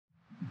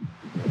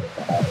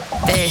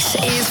This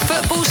is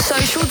Football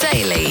Social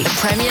Daily, the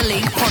Premier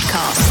League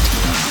podcast.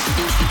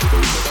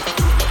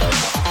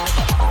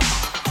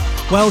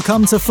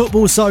 Welcome to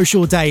Football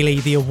Social Daily,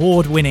 the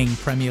award-winning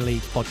Premier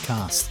League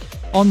podcast.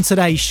 On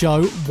today's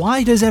show,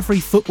 why does every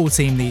football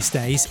team these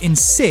days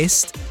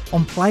insist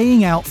on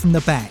playing out from the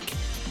back?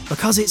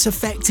 Because it's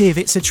effective,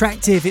 it's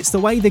attractive, it's the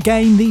way the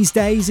game these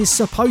days is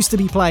supposed to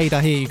be played,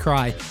 I hear you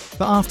cry.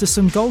 But after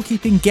some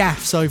goalkeeping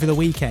gaffes over the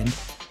weekend,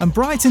 and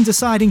Brighton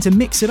deciding to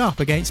mix it up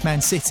against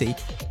Man City,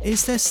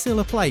 is there still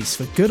a place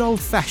for good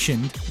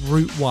old-fashioned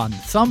Route 1?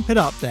 Thump it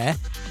up there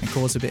and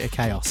cause a bit of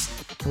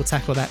chaos. We'll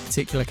tackle that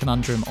particular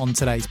conundrum on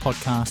today's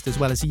podcast, as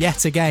well as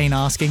yet again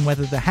asking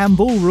whether the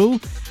handball rule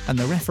and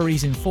the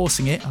referees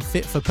enforcing it are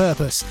fit for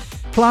purpose.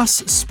 Plus,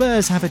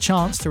 Spurs have a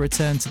chance to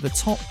return to the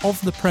top of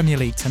the Premier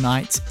League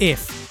tonight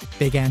if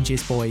Big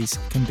Angie's boys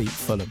can beat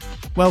Fulham.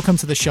 Welcome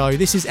to the show.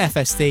 This is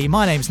FSD.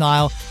 My name's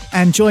Niall,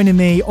 and joining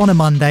me on a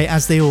Monday,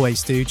 as they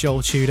always do,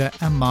 Joel Tudor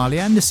and Marley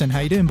Anderson.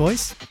 How you doing,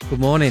 boys? Good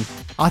morning.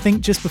 I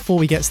think just before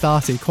we get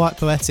started, quite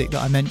poetic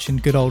that I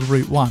mentioned good old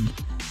Route 1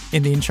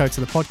 in the intro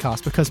to the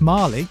podcast, because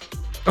Marley,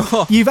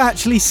 you've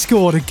actually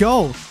scored a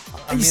goal.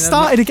 You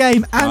started a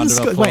game and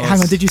scored. Wait,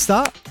 hang on, did you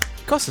start?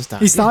 Of course I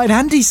started. You started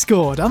and he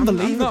scored.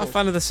 Unbelievable. I'm not a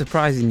fan of the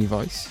surprise in your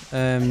voice.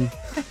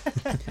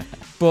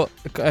 But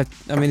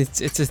I mean,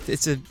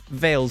 it's a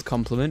veiled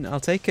compliment. I'll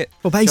take it.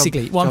 Well,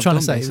 basically, what I'm trying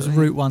to say is it was a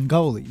Route 1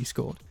 goal that you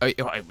scored.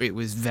 It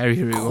was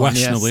very Route 1.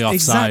 Questionably offside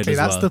exactly, as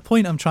well. That's the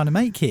point I'm trying to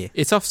make here.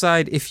 It's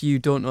offside if you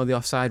don't know the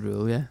offside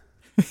rule, yeah.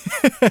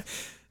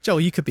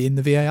 Joel, you could be in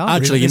the VAR.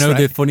 Actually, you know,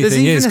 the funny There's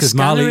thing even is, a because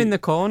scanner Marley... in the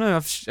corner.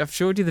 I've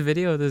showed you the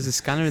video. There's a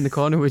scanner in the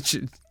corner which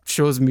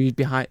shows me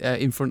behind,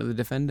 in front of the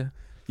defender.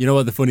 You know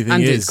what the funny thing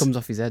and is? it comes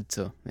off his head,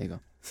 so there you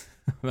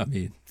go. I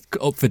mean,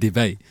 up for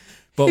debate.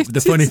 But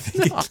the funny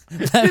thing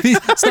is... Let me...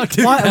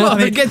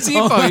 Get to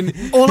your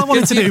point. All I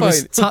wanted to do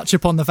was touch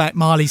upon the fact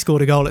Marley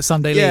scored a goal at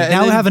Sunday League.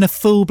 Now we're having a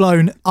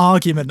full-blown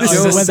argument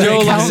over whether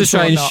Joel it has to counts try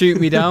or and not. shoot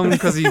me down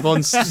because he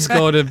once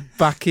scored a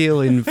back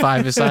heel in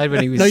five-a-side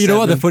when he was No, you know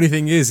what the 7. funny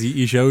thing is?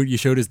 You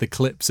showed us the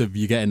clips of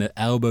you getting an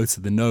elbow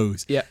to the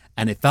nose. Yeah.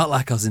 And it felt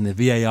like I was in the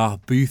VAR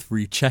booth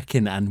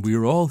rechecking, and we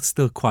were all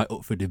still quite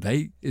up for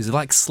debate. It was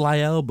like sly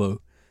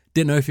elbow.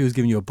 Didn't know if he was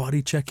giving you a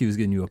body check, he was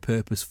giving you a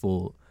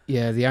purposeful...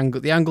 Yeah, the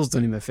angle's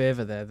done him a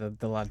favour there,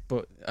 the lad.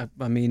 But,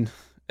 I mean,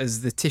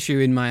 as the tissue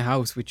in my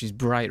house, which is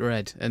bright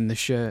red, and the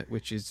shirt,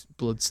 which is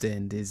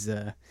blood-stained,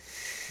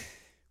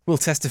 will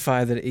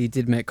testify that he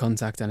did make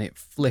contact and it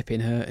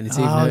flipping hurt, and it's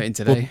even hurting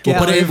today. We'll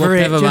put it over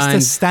it. Just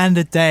a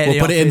standard day. We'll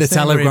put it in the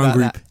Telegram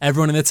group.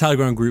 Everyone in the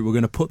Telegram group, we're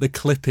going to put the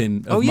clip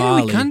in of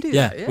Marley. We can do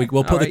that. Yeah.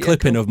 We'll put the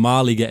clip in of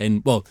Marley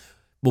getting... Well,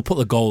 we'll put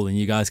the goal and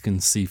you guys can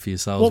see for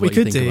yourselves what we could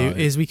you do think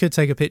about is we could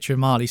take a picture of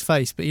Marley's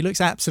face, but he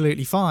looks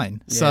absolutely fine.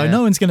 Yeah. So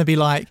no one's going to be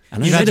like,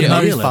 And you've I had made your it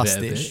nose real a bit,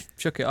 busted.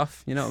 Shook it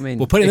off, you know what I mean?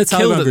 We'll put it in the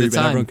killed Telegram at the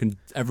group and time.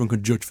 everyone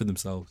can judge for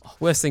themselves.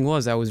 Worst thing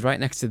was I was right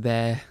next to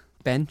their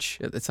bench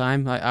at the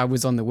time. I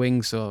was on the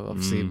wing, so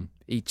obviously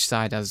each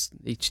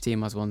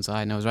team has one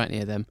side, and I was right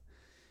near them.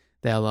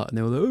 They were like,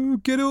 "Oh,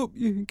 get up,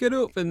 you get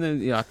up!" And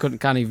then I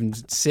can't even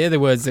say the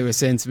words they were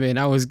saying to me, and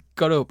I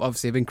got up.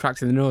 Obviously, I've been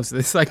cracked in the nose, so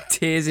there's like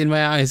tears in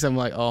my eyes. I'm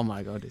like, "Oh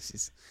my god,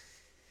 this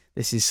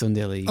is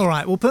Sunday League." All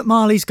right, we'll put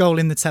Marley's goal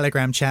in the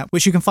Telegram chat,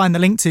 which you can find the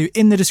link to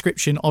in the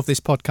description of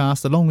this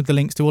podcast, along with the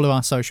links to all of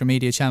our social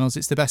media channels.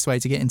 It's the best way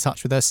to get in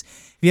touch with us.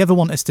 If you ever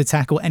want us to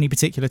tackle any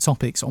particular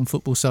topics on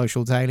Football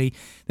Social Daily,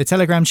 the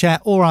Telegram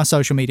chat or our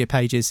social media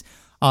pages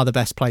are the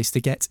best place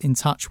to get in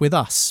touch with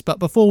us. But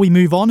before we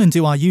move on and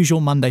do our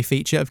usual Monday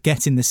feature of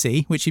Get in the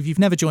Sea, which if you've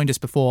never joined us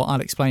before,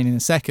 I'll explain in a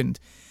second,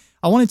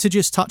 I wanted to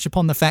just touch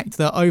upon the fact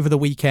that over the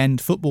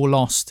weekend, football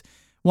lost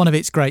one of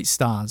its great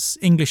stars,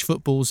 English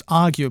football's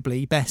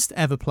arguably best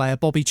ever player,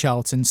 Bobby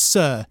Charlton,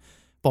 Sir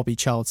Bobby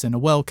Charlton, a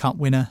World Cup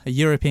winner, a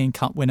European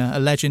Cup winner,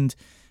 a legend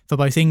for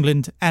both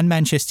England and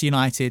Manchester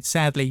United,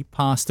 sadly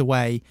passed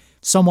away.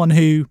 Someone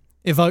who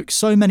evokes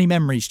so many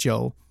memories,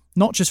 Joel,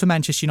 not just for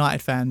Manchester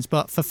United fans,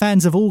 but for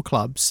fans of all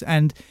clubs.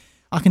 And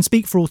I can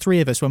speak for all three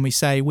of us when we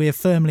say we're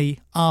firmly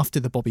after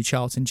the Bobby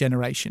Charlton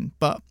generation.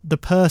 But the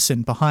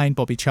person behind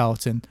Bobby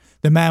Charlton,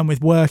 the man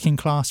with working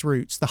class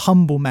roots, the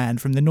humble man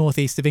from the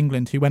northeast of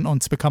England who went on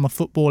to become a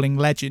footballing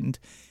legend,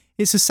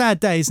 it's a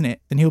sad day, isn't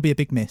it? And he'll be a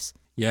big miss.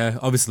 Yeah,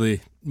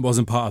 obviously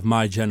wasn't part of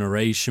my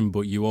generation,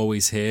 but you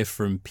always hear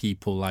from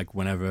people, like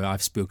whenever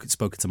I've spoken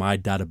to my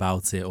dad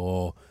about it,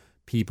 or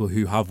people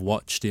who have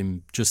watched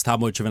him, just how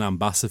much of an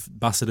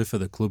ambassador for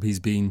the club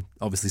he's been.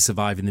 Obviously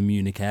surviving the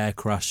Munich air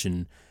crash,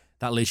 and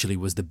that literally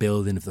was the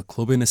building of the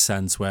club in a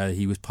sense, where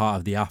he was part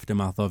of the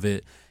aftermath of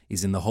it.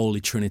 He's in the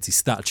Holy Trinity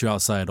statue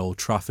outside Old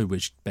Trafford,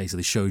 which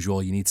basically shows you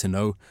all you need to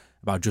know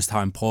about just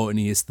how important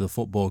he is to the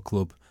football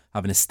club,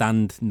 having a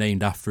stand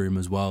named after him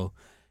as well.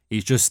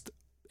 He's just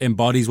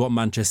embodies what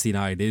Manchester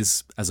United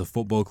is as a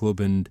football club.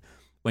 And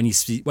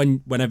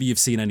whenever you've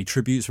seen any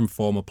tributes from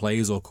former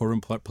players or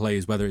current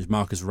players, whether it's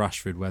Marcus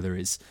Rashford, whether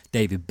it's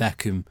David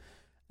Beckham,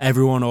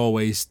 everyone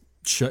always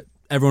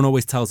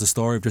tells the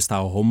story of just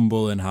how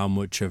humble and how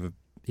much of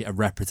a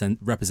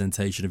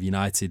representation of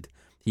United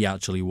he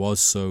actually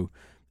was. So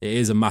it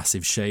is a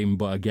massive shame.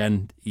 But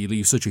again, he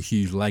leaves such a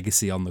huge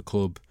legacy on the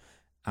club.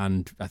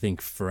 And I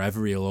think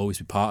forever he'll always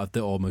be part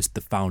of almost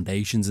the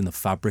foundations and the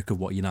fabric of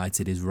what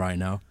United is right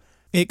now.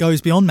 It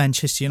goes beyond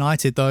Manchester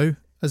United, though,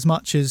 as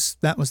much as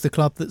that was the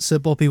club that Sir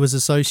Bobby was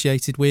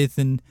associated with.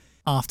 And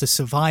after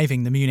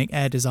surviving the Munich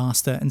air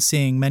disaster and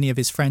seeing many of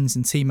his friends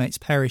and teammates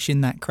perish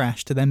in that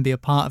crash, to then be a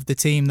part of the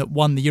team that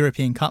won the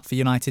European Cup for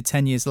United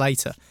 10 years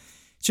later.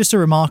 It's just a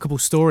remarkable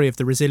story of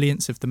the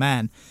resilience of the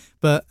man.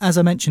 But as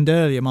I mentioned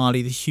earlier,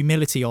 Marley, the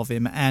humility of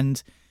him,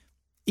 and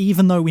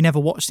even though we never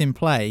watched him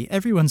play,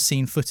 everyone's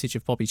seen footage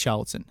of Bobby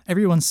Charlton.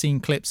 Everyone's seen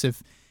clips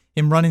of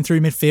him running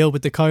through midfield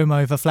with the comb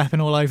over, flapping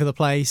all over the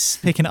place,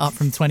 picking it up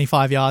from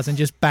 25 yards and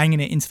just banging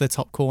it into the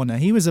top corner.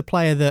 He was a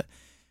player that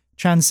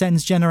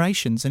transcends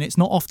generations, and it's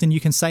not often you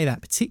can say that,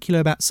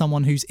 particularly about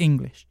someone who's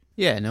English.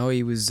 Yeah, no,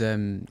 he was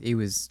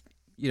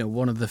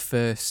one of the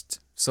first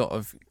sort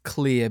of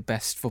clear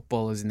best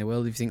footballers in the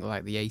world. If you think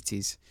like the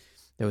 80s,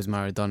 there was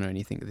Maradona, and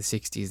you think of the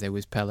 60s, there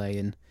was Pele,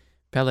 and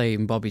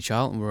Bobby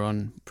Charlton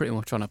were pretty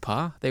much on a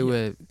par. They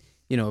were,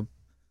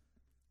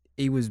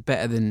 he was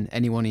better than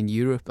anyone in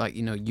Europe, like,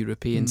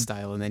 European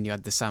style, and then you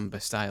had the Samba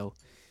style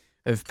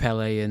of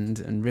Pele and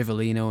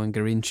Rivellino and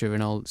Garrincha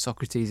and all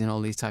Socrates and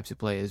all these types of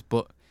players.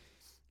 But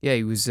yeah,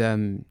 he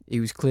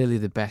was clearly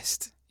the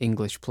best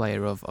English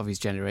player of his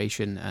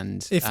generation,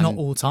 and if not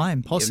all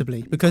time,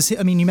 possibly, because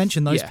you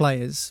mentioned those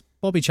players.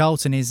 Bobby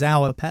Charlton is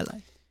our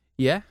Pele.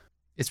 Yeah,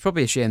 it's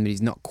probably a shame that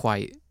he's not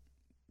quite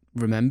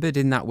remembered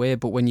in that way,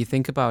 but when you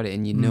think about it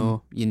and you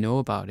know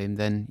about him,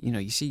 then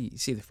you see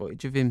the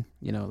footage of him,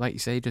 like you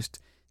say, just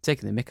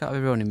taking the mick out of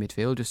everyone in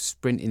midfield, just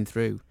sprinting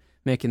through,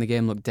 making the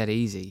game look dead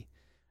easy.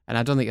 And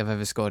I don't think I've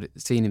ever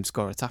seen him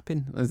score a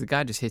tap-in. The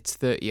guy just hits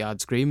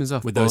 30-yard screamers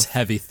off with those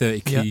heavy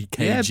 30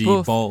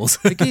 kg balls.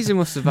 The geezer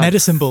must have had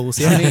medicine balls.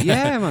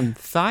 Yeah, man,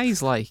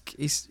 thighs, like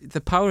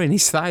the power in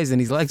his thighs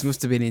and his legs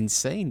must have been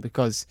insane,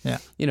 because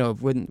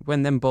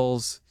when them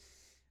balls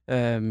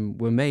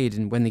were made,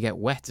 and when they get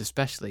wet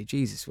especially,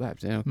 Jesus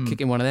wept,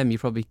 kicking one of them, you're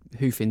probably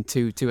hoofing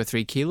 2 or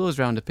 3 kilos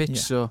around a pitch.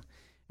 So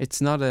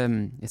it's not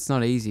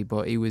easy,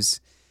 but he was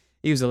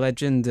a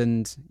legend,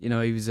 and he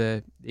was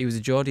a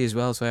Geordie as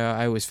well, so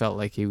I always felt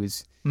like he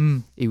was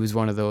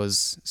one of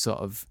those sort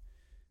of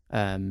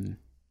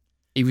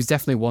he was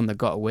definitely one that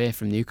got away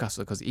from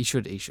Newcastle, because he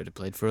should have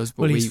played for us,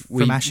 but he's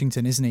from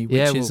Ashington, isn't he,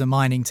 which is a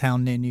mining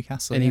town near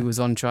Newcastle, and he was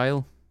on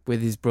trial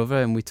with his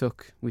brother, and we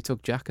took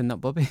Jack and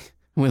not Bobby.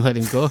 We let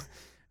him go,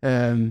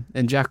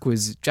 and Jack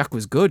was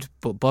good,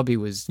 but Bobby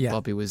was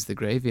the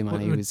gravy, man.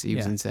 He was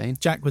insane.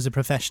 Jack was a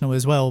professional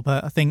as well,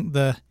 but I think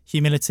the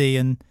humility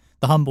and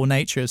the humble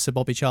nature of Sir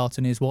Bobby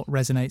Charlton is what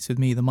resonates with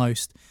me the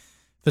most.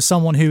 For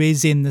someone who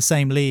is in the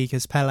same league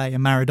as Pele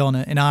and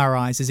Maradona in our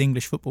eyes as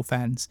English football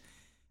fans,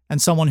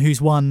 and someone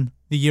who's won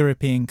the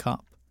European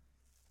Cup,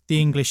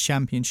 the English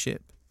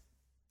Championship,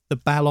 the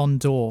Ballon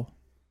d'Or,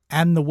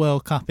 and the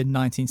World Cup in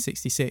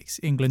 1966,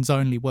 England's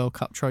only World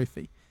Cup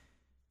trophy.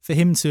 For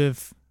him to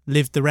have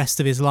lived the rest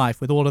of his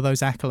life with all of those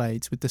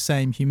accolades, with the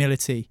same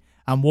humility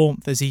and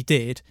warmth as he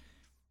did,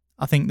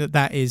 I think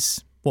that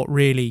is what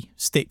really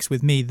sticks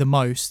with me the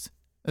most,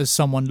 as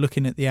someone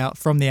looking at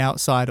from the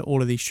outside at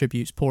all of these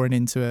tributes pouring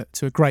into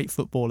a great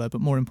footballer,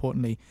 but more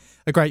importantly,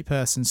 a great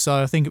person.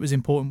 So I think it was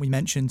important we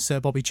mentioned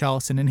Sir Bobby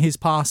Charlton and his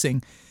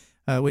passing,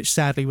 which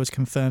sadly was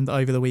confirmed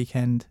over the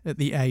weekend at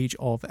the age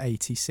of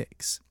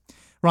 86.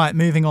 Right,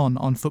 moving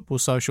on Football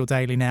Social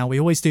Daily now. We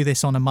always do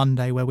this on a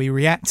Monday, where we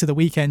react to the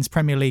weekend's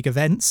Premier League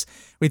events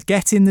with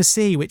Get in the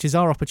Sea, which is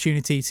our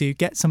opportunity to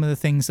get some of the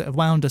things that have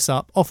wound us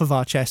up off of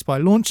our chest by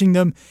launching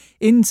them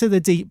into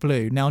the deep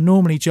blue. Now,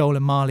 normally Joel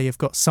and Marley have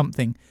got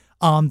something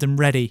armed and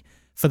ready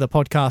for the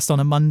podcast on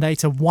a Monday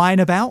to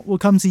whine about. We'll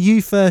come to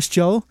you first,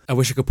 Joel. I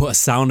wish I could put a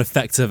sound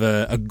effect of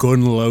a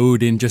gun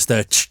load in, just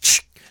a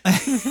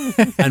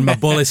and my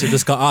bullets have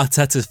just got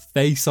Arteta's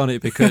face on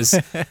it, because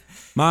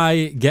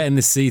my Get in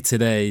the Sea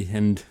today,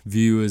 and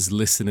viewers,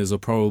 listeners will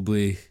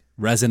probably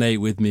resonate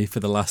with me for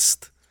the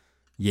last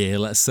year,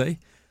 let's say.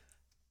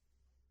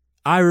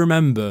 I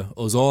remember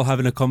us all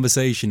having a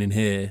conversation in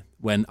here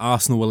when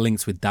Arsenal were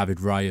linked with David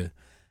Raya,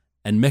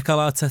 and Mikel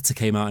Arteta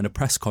came out in a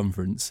press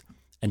conference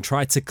and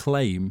tried to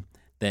claim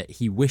that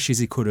he wishes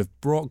he could have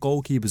brought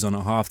goalkeepers on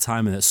at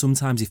half-time, and that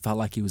sometimes he felt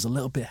like he was a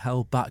little bit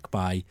held back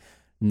by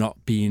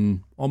not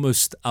being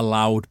almost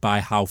allowed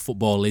by how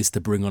football is to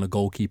bring on a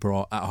goalkeeper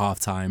at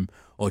half-time,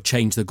 or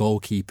change the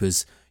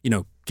goalkeepers,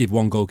 give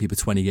one goalkeeper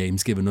 20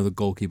 games, give another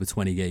goalkeeper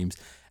 20 games.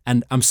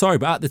 And I'm sorry,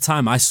 but at the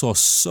time I saw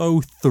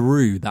so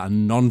through that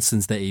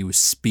nonsense that he was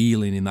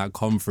spieling in that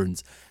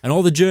conference. And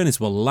all the journalists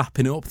were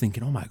lapping it up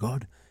thinking, oh my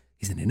God,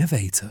 he's an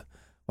innovator.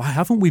 Why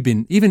haven't we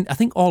been, I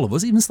think all of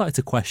us even started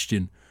to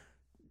question,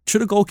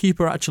 should a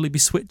goalkeeper actually be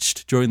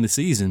switched during the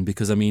season?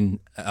 Because,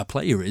 a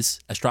player is,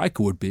 a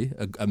striker would be,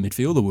 a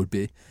midfielder would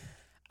be.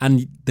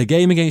 And the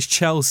game against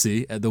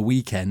Chelsea at the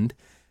weekend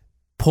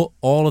put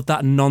all of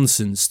that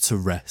nonsense to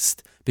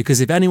rest,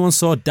 Because if anyone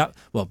saw,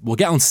 we'll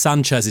get on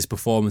Sanchez's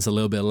performance a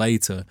little bit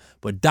later,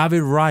 but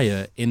David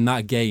Raya in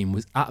that game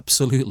was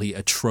absolutely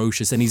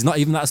atrocious. And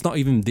that's not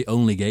even the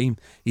only game.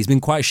 He's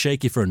been quite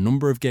shaky for a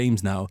number of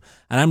games now.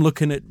 And I'm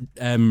looking at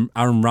Aaron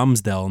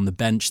Ramsdale on the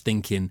bench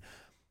thinking,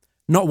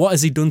 not what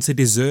has he done to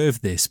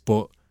deserve this,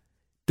 but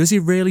does he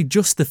really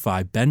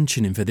justify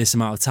benching him for this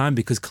amount of time?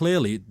 Because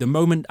clearly, the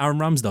moment Aaron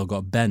Ramsdale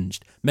got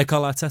benched,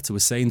 Mikel Arteta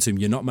was saying to him,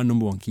 you're not my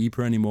number one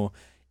keeper anymore.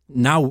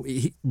 Now,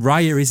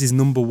 Raya is his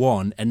number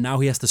one, and now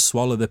he has to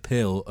swallow the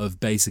pill of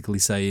basically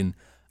saying,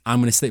 I'm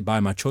going to stick by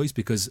my choice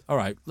because, all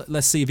right,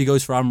 let's see if he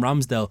goes for Aaron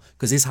Ramsdale,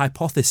 because his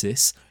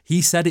hypothesis,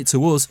 he said it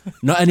to us,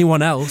 not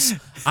anyone else.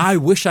 I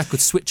wish I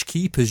could switch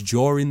keepers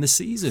during the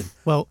season.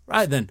 Well,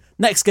 right then,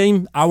 next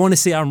game, I want to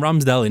see Aaron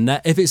Ramsdale in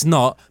there. If it's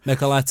not,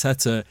 Mikel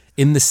Arteta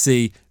in the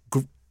sea,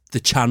 the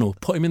channel,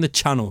 put him in the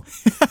channel.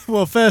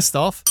 Well, first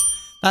off,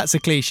 that's a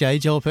cliche,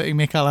 Joel putting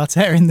Mikel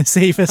Arteta in the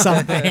sea for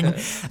something.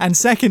 And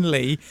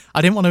secondly,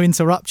 I didn't want to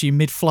interrupt you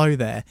mid-flow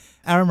there.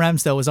 Aaron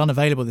Ramsdale was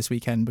unavailable this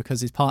weekend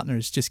because his partner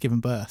has just given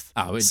birth.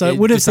 So it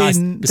would have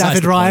been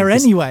David Raya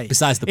anyway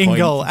in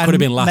goal. Could have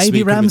been last maybe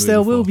week. Maybe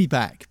Ramsdale will be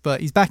back,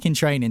 but he's back in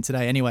training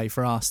today anyway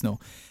for Arsenal.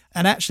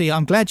 And actually,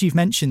 I'm glad you've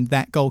mentioned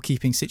that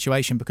goalkeeping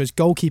situation, because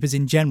goalkeepers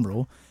in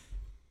general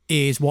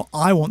is what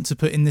I want to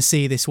put in the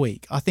sea this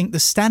week. I think the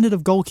standard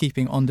of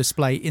goalkeeping on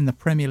display in the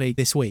Premier League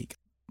this week,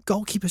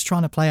 goalkeepers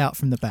trying to play out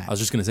from the back. I was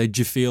just going to say, do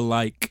you feel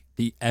like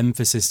the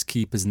emphasis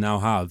keepers now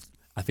have,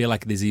 I feel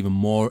like there's even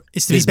more...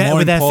 It's to be better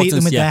with their feet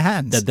than with their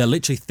hands. That they're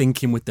literally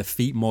thinking with their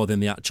feet more than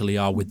they actually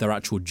are with their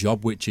actual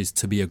job, which is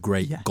to be a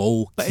great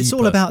goalkeeper. But it's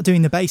all about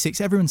doing the basics.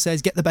 Everyone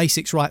says get the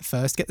basics right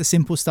first, get the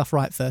simple stuff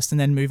right first, and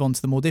then move on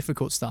to the more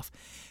difficult stuff.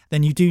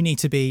 Then you do need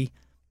to be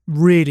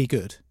really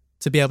good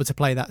to be able to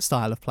play that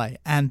style of play.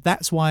 And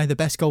that's why the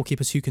best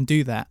goalkeepers who can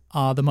do that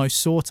are the most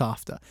sought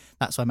after.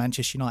 That's why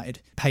Manchester United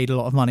paid a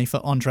lot of money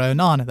for Andre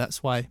Onana.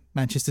 That's why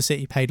Manchester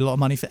City paid a lot of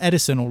money for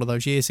Edison all of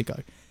those years ago.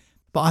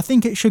 But I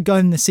think it should go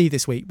in the sea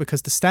this week,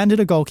 because the standard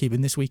of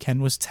goalkeeping this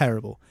weekend was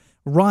terrible.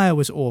 Raya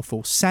was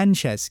awful.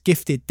 Sanchez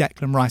gifted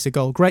Declan Rice a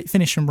goal. Great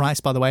finish from Rice,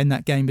 by the way, in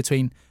that game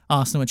between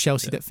Arsenal and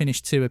Chelsea that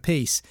finished 2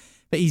 apiece.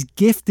 But he's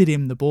gifted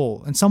him the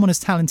ball. And someone as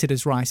talented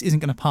as Rice isn't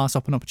going to pass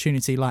up an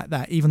opportunity like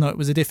that, even though it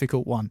was a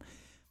difficult one.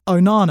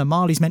 Onana,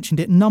 Marley's mentioned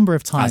it a number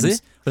of times. Has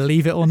he?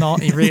 Believe it or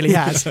not, he really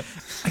has.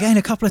 Again,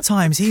 a couple of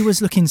times, he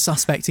was looking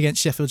suspect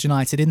against Sheffield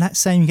United. In that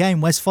same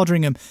game, Wes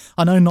Foderingham,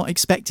 I know not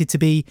expected to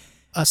be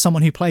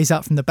someone who plays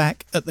out from the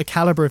back at the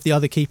calibre of the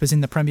other keepers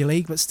in the Premier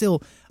League, but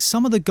still,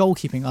 some of the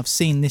goalkeeping I've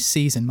seen this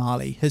season,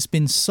 Marley, has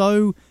been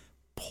so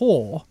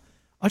poor.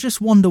 I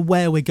just wonder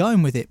where we're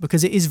going with it,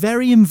 because it is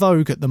very in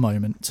vogue at the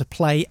moment to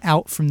play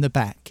out from the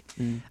back.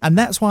 And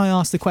that's why I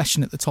asked the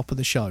question at the top of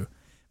the show.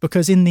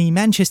 Because in the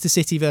Manchester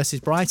City versus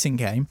Brighton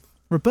game,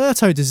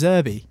 Roberto De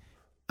Zerbi,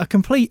 a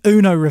complete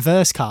Uno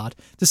reverse card,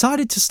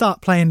 decided to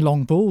start playing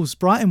long balls.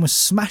 Brighton was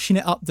smashing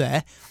it up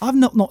there. I've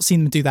not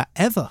seen them do that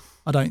ever,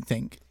 I don't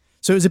think.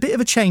 So it was a bit of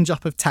a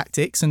change-up of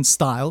tactics and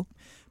style.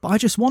 But I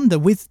just wonder,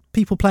 with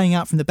people playing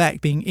out from the back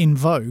being in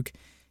vogue,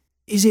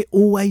 is it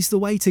always the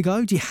way to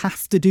go? Do you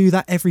have to do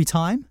that every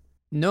time?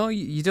 No,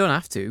 you don't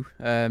have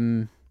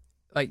to.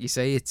 Like you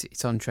say,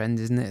 it's on trend,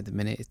 isn't it? At the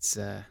minute, it's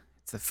the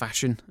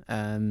fashion.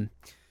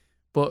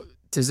 But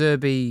De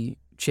Zerbi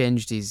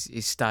changed his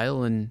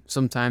style, and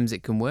sometimes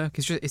it can work.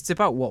 It's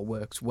about what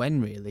works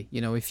when, really.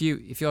 You know, if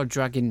you're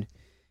dragging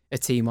a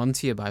team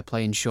onto you by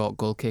playing short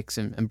goal kicks,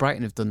 and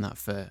Brighton have done that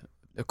for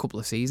a couple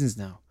of seasons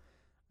now,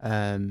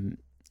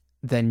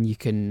 then you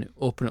can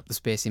open up the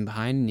space in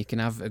behind, and you can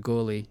have a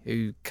goalie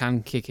who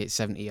can kick it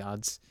 70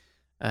 yards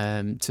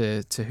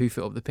to hoof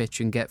it up the pitch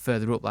and get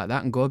further up like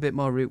that and go a bit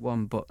more route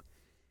one. But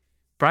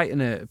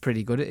Brighton are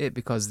pretty good at it,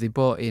 because they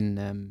bought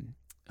in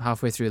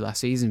halfway through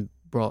last season,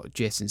 brought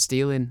Jason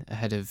Steele in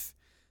ahead of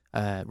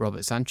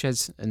Robert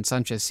Sanchez, and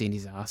Sanchez seen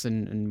his arse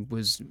and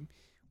was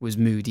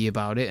moody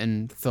about it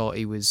and thought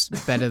he was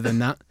better than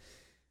that.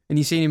 And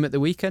you seen him at the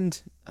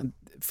weekend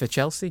for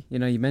Chelsea. You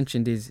know, you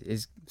mentioned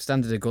his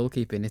standard of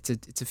goalkeeping. It's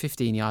a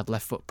 15-yard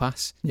left foot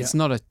pass. Yeah. It's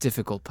not a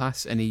difficult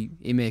pass, and he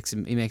makes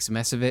a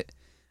mess of it.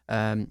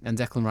 And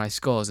Declan Rice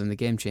scores, and the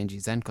game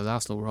changes then, because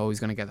Arsenal were always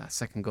going to get that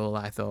second goal.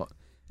 I thought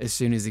as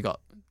soon as you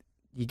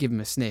give them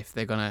a sniff,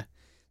 they're gonna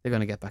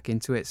get back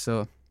into it.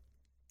 So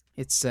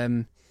it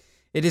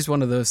is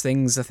one of those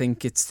things. I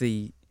think it's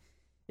the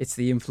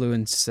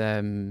influence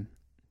certain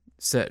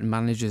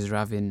managers are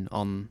having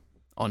on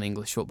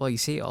English football. You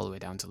see it all the way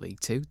down to League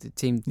Two. The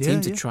teams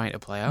are trying to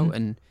play out,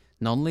 and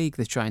non-league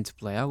they're trying to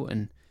play out,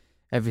 and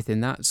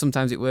everything that.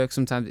 Sometimes it works,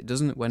 sometimes it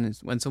doesn't.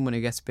 When someone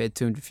who gets paid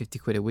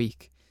 £250 a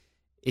week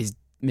is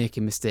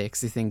making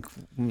mistakes, they think,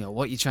 you know,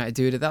 what are you trying to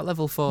do it at that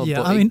level for? Yeah,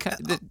 but I mean,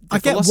 I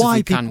get why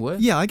people can work.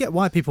 Yeah, I get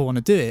why people want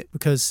to do it,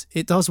 because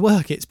it does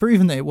work. It's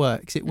proven that it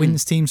works. It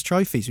wins teams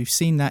trophies. We've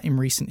seen that in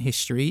recent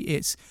history.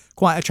 It's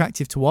quite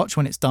attractive to watch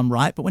when it's done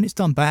right, but when it's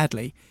done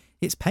badly,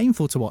 it's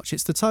painful to watch.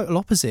 It's the total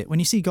opposite. When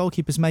you see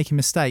goalkeepers making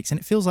mistakes, and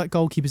it feels like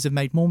goalkeepers have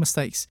made more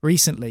mistakes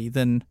recently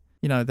than,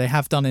 you know, they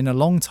have done in a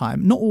long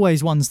time. Not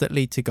always ones that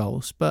lead to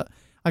goals, but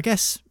I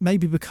guess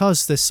maybe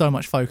because there's so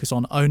much focus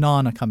on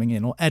Onana coming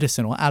in, or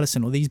Edison, or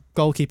Alisson, or these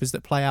goalkeepers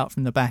that play out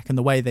from the back and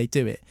the way they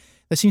do it,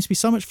 there seems to be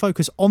so much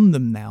focus on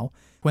them now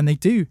when they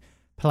do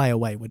play a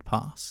wayward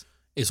pass.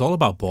 It's all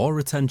about ball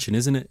retention,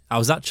 isn't it? I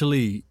was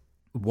actually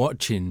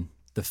watching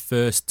the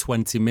first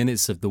 20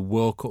 minutes of the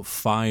World Cup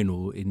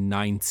final in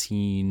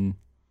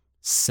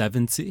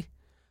 1970,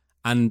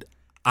 and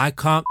I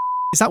can't...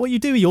 Is that what you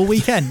do your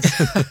weekend?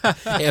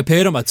 It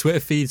appeared on my Twitter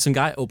feed. Some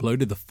guy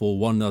uploaded the full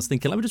one, and I was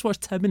thinking, let me just watch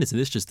 10 minutes of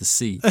this just to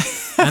see.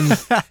 And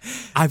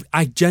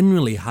I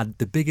genuinely had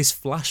the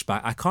biggest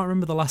flashback. I can't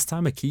remember the last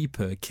time a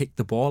keeper kicked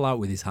the ball out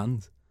with his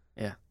hands.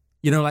 Yeah.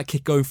 You know,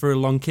 like going for a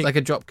long kick. Like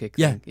a drop kick.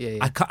 Yeah.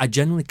 Yeah. I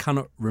genuinely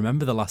cannot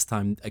remember the last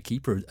time a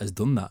keeper has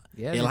done that.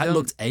 Yeah, it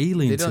looked alien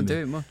to me. They don't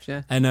do it much,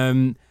 yeah.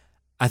 And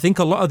I think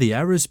a lot of the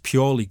errors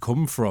purely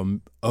come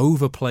from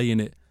overplaying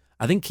it.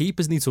 I think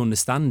keepers need to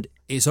understand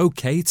it's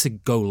okay to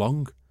go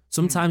long.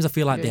 Sometimes I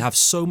feel like they have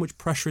so much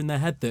pressure in their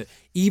head that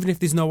even if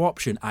there's no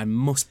option, I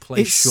must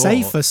play it's short.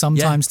 It's safer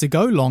sometimes to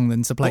go long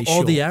than to play but short.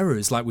 All the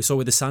errors, like we saw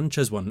with the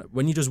Sanchez one,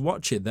 when you just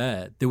watch it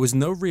there was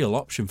no real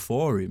option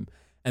for him.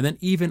 And then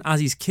even as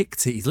he's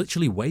kicked it, he's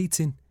literally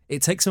waiting.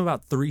 It takes him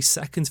about 3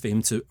 seconds for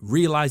him to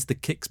realise the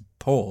kick's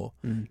poor,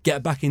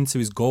 get back into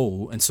his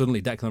goal, and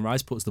suddenly Declan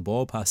Rice puts the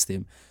ball past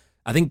him.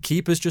 I think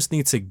keepers just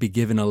need to be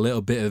given a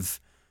little bit of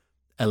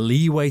a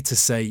leeway to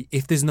say,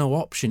 if there's no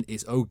option,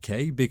 it's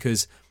okay.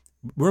 Because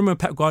remember when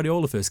Pep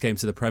Guardiola first came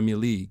to the Premier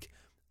League,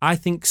 I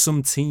think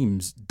some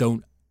teams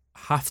don't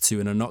have to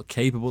and are not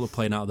capable of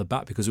playing out of the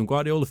back, because when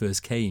Guardiola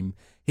first came,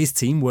 his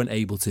team weren't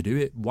able to do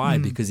it. Why?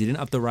 Because he didn't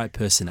have the right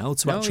personnel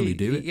to actually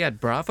do it. He had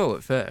Bravo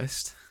at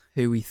first,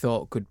 who he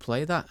thought could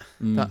play that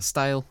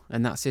style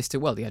and that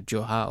system. Well, he had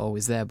Joe Hart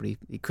always there, but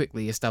he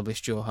quickly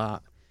established Joe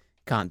Hart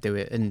can't do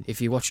it. And if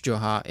you watch Joe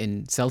Hart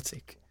in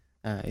Celtic's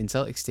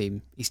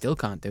team, he still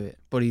can't do it.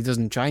 But he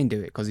doesn't try and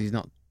do it because he's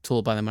not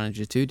told by the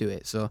manager to do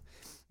it. So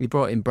he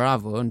brought in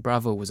Bravo, and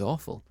Bravo was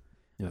awful.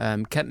 Yeah.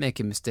 Kept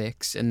making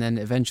mistakes, and then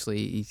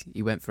eventually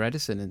he went for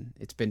Edison, and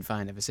it's been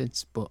fine ever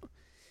since. But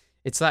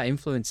it's that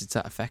influence, it's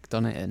that effect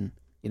on it, and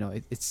you know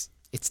it's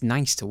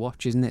nice to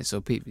watch, isn't it? So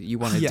people, you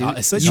want to do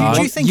it.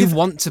 Do you think you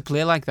want to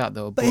play like that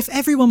though? But if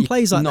everyone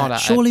plays like that,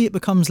 surely it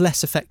becomes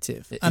less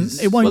effective, and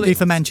it won't be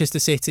for Manchester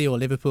City or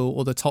Liverpool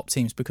or the top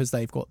teams because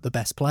they've got the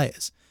best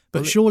players.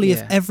 But surely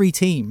if every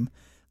team,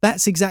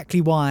 that's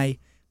exactly why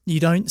you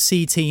don't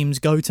see teams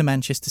go to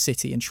Manchester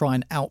City and try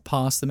and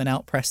outpass them and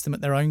outpress them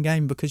at their own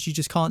game, because you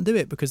just can't do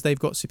it because they've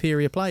got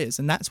superior players,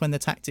 and that's when the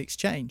tactics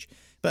change.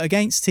 But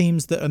against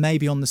teams that are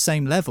maybe on the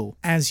same level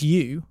as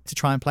you to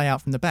try and play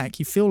out from the back,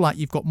 you feel like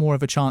you've got more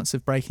of a chance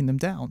of breaking them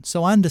down.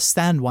 So I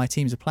understand why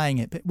teams are playing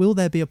it, but will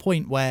there be a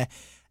point where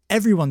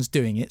everyone's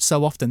doing it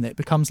so often that it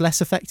becomes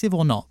less effective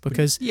or not?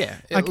 Because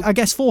I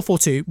guess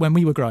 4-4-2 when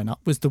we were growing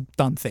up was the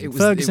done thing.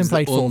 Ferguson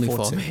played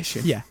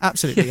 4-4-2. Yeah,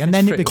 absolutely. And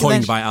then it became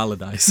coined by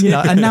Allardyce.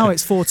 And now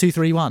it's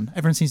 4-2-3-1.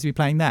 Everyone seems to be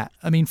playing that.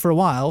 I mean, for a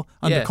while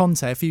under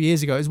Conte a few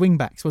years ago, it was wing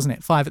backs, wasn't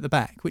it? 5 at the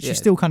back, which you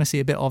still kind of see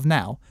a bit of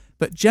now.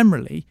 But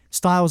generally,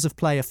 styles of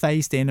play are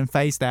phased in and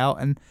phased out.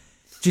 And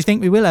do you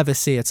think we will ever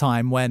see a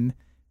time when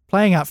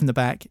playing out from the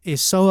back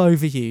is so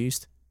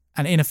overused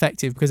and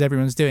ineffective because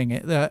everyone's doing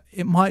it that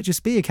it might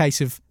just be a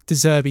case of De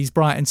Zerbi's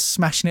Brighton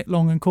smashing it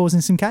long and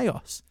causing some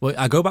chaos? Well,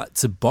 I go back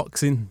to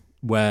boxing,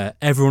 where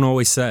everyone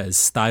always says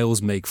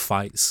styles make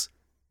fights.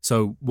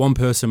 So one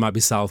person might be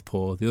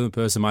southpaw, the other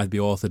person might be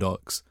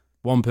orthodox.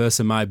 One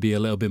person might be a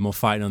little bit more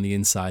fighting on the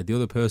inside. The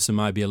other person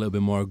might be a little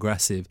bit more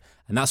aggressive.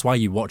 And that's why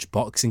you watch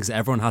boxing, because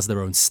everyone has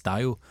their own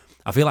style.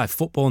 I feel like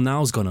football now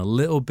has gone a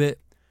little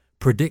bit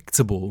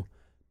predictable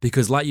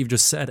because, like you've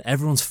just said,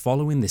 everyone's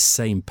following this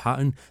same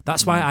pattern.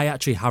 That's why I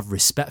actually have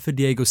respect for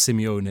Diego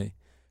Simeone,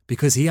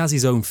 because he has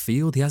his own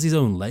field. He has his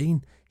own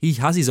lane. He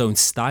has his own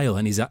style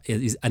and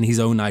his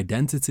own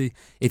identity.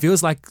 It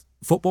feels like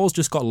football's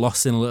just got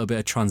lost in a little bit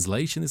of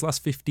translation this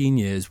last 15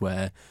 years,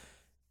 where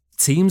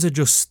teams are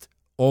just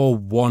all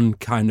one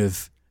kind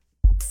of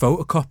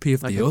photocopy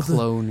of like the a other.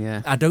 Clone,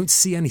 yeah. I don't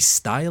see any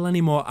style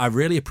anymore. I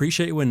really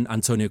appreciate it when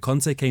Antonio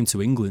Conte came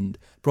to England,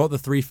 brought the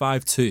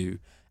 3-5-2,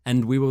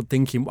 and we were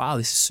thinking, wow,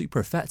 this is super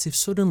effective.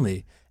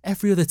 Suddenly,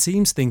 every other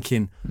team's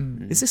thinking,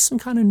 is this some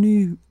kind of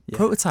new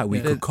prototype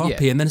we could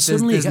copy? And then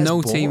suddenly there's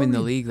no boring. team in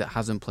the league that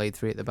hasn't played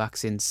 3 at the back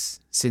since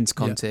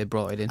Conte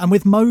brought it in. And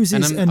with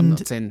Moses I'm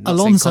not saying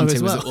Alonso Conte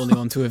as well. was the only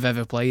one to have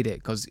ever played it,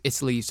 because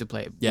Italy used to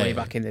play it way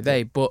back in the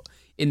day. But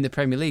in the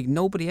Premier League,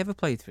 nobody ever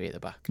played 3 at the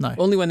back. No.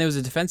 Only when there was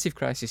a defensive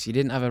crisis, you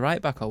didn't have a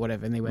right back or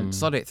whatever, and they went,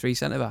 sod it, 3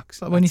 centre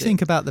backs. But when you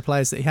think about the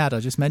players that he had,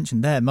 I just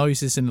mentioned there,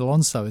 Moses and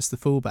Alonso as the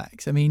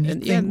fullbacks. I mean,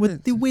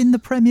 would they win the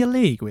Premier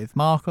League with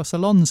Marcos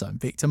Alonso and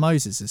Victor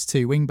Moses as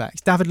 2 wing-backs?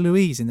 David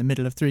Luiz in the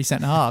middle of 3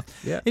 centre-half.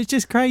 It's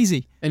just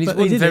crazy. And he's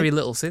won very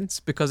little since,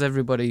 because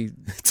everybody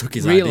took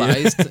his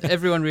realised,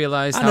 everyone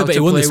realised how to play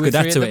with 3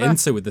 at the back.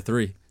 Inter with the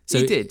 3. So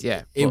he did,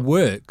 yeah. It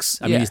works.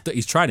 I mean,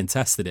 he's tried and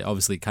tested it.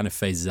 Obviously, it kind of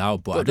phases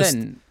out. But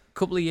then, a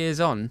couple of years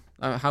on,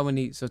 how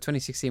many? So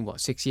 2016,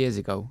 6 years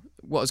ago?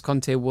 What has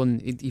Conte won?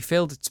 He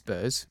failed at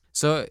Spurs.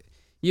 So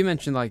you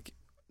mentioned like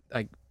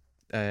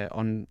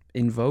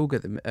in vogue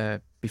at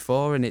the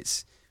before, and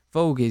it's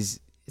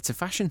a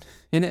fashion,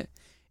 isn't it?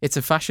 It's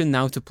a fashion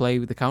now to play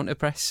with the counter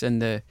press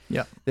and the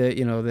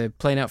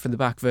playing out from the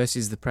back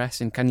versus the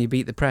press, and can you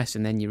beat the press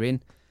and then you're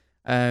in.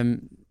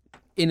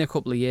 In a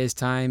couple of years'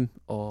 time,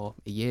 or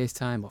a year's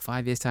time, or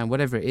 5 years' time,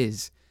 whatever it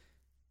is,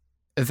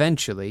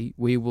 eventually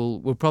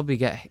we'll probably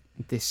get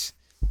this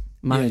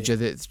manager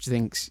that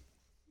thinks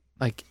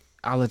like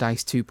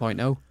Allardyce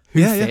 2.0,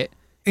 who fit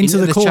into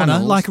the corner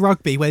channels, like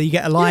rugby, where you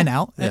get a line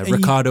out,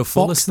 Ricardo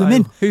Fuller box them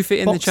in, who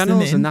fit in the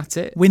channels, and that's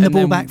it. Win the and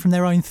ball back from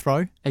their own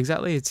throw.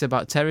 Exactly, it's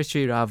about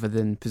territory rather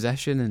than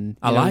possession, and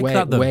I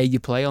like where you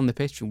play on the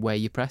pitch and where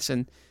you press,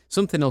 and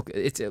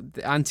it's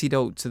the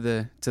antidote to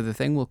the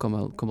thing will come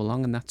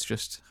along, and that's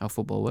just how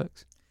football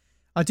works.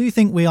 I do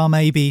think we are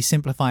maybe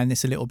simplifying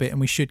this a little bit, and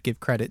we should give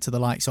credit to the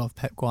likes of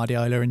Pep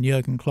Guardiola and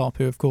Jurgen Klopp,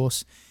 who of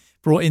course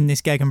brought in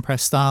this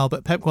gegenpress style.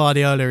 But Pep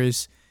Guardiola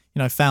is,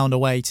 found a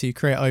way to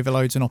create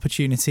overloads and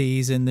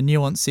opportunities, and the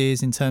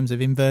nuances in terms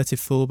of inverted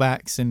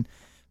fullbacks and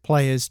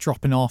players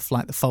dropping off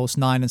like the false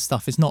nine and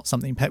stuff is not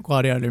something Pep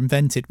Guardiola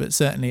invented, but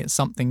certainly it's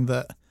something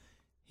that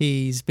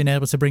he's been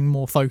able to bring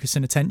more focus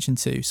and attention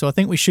to. So I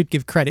think we should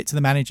give credit to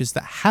the managers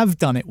that have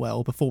done it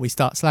well before we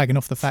start slagging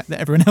off the fact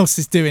that everyone else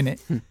is doing it.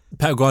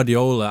 Pep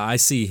Guardiola, I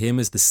see him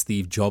as the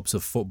Steve Jobs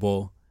of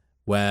football,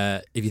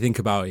 where if you think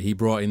about it, he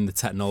brought in the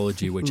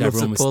technology which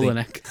everyone was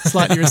thinking,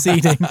 slightly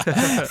receding.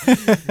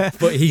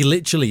 But he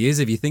literally is,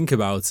 if you think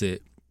about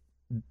it.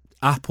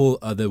 Apple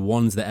are the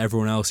ones that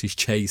everyone else is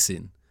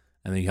chasing.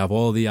 And then you have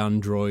all the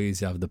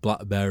Androids, you have the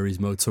Blackberries,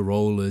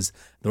 Motorola's.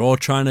 They're all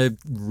trying to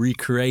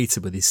recreate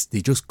it, but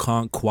they just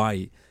can't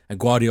quite. And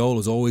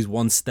Guardiola's always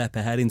one step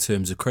ahead in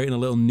terms of creating a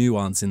little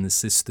nuance in the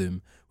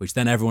system, which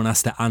then everyone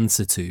has to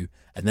answer to.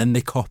 And then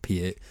they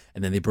copy it.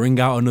 And then they bring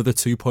out another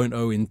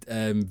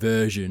 2.0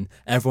 version.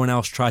 Everyone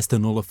else tries to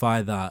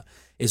nullify that.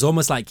 It's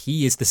almost like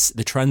he is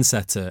the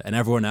trendsetter and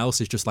everyone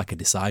else is just like a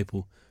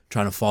disciple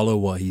trying to follow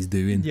what he's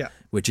doing,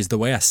 which is the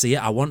way I see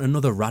it. I want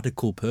another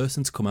radical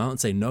person to come out and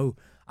say, no,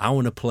 I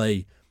want to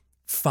play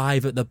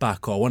 5 at the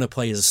back, or I want to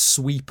play as a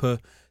sweeper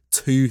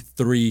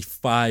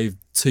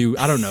 2-3-5-2.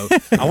 I don't know.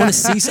 I want to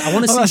see.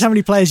 That's how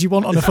many players you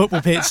want on a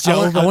football pitch,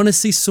 Joel. I want to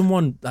see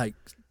someone like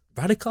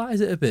radicalise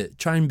it a bit.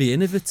 Try and be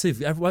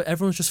innovative.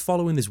 Everyone's just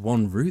following this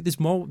one route. There's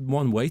more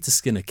one way to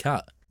skin a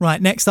cat. Right,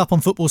 next up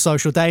on Football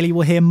Social Daily,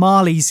 we'll hear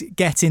Marley's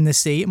Get in the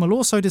Seat, and we'll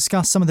also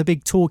discuss some of the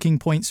big talking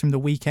points from the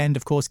weekend.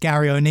 Of course,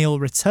 Gary O'Neill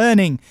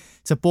returning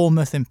to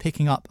Bournemouth and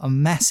picking up a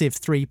massive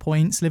 3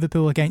 points.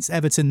 Liverpool against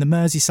Everton, the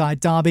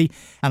Merseyside derby,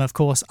 and of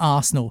course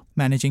Arsenal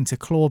managing to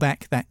claw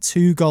back that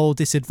 2-goal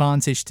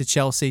disadvantage to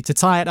Chelsea to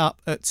tie it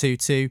up at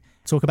 2-2.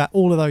 Talk about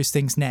all of those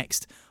things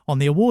next on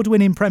the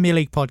award-winning Premier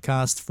League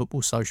podcast,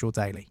 Football Social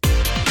Daily.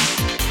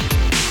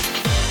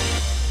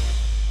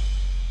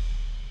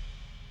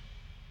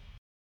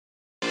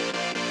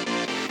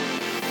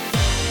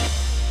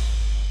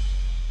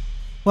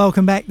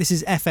 Welcome back. This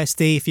is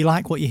FSD. If you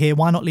like what you hear,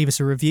 why not leave us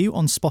a review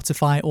on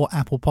Spotify or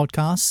Apple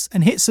Podcasts,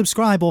 and hit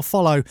subscribe or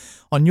follow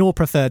on your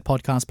preferred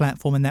podcast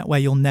platform, and that way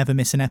you'll never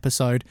miss an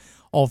episode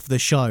of the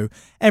show.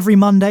 Every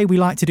Monday, we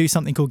like to do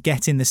something called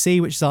Get in the Sea,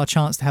 which is our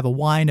chance to have a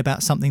whine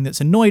about something that's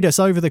annoyed us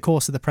over the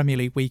course of the Premier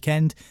League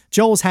weekend.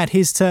 Joel's had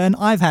his turn.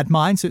 I've had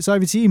mine. So it's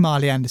over to you,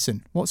 Marley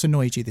Anderson. What's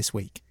annoyed you this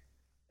week?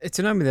 It's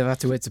annoying me they've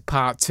had to wait to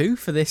part 2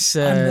 for this. For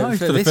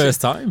the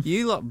first time.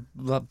 You lot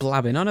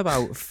blabbing on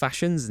about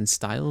fashions and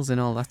styles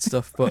and all that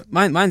stuff, but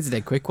mine's a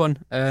dead quick one.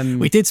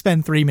 We did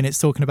spend 3 minutes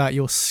talking about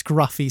your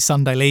scruffy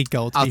Sunday League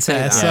goal, to be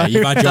fair. Yeah,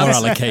 you've had your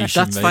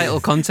allocation, That's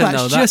vital content,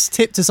 though. That just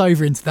tipped us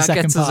over into the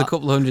second part. That gets us a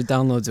couple of hundred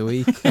downloads a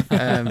week,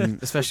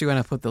 especially when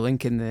I put the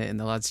link in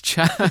the lads'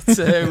 chat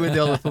with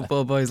all the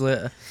football boys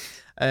later.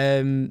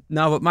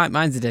 No, but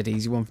mine's a dead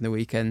easy one from the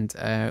weekend.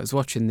 I was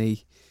watching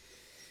the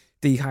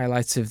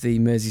highlights of the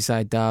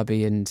Merseyside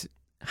derby and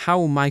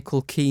how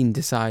Michael Keane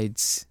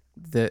decides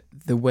that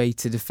the way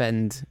to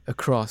defend a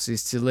cross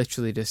is to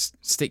literally just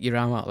stick your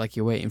arm out like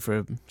you're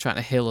trying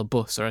to hail a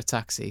bus or a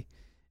taxi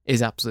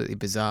is absolutely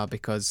bizarre,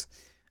 because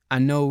I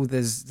know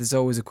there's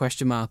always a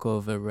question mark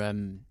over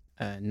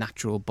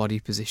natural body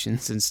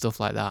positions and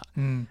stuff like that.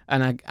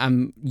 And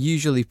I'm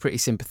usually pretty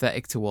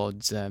sympathetic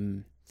towards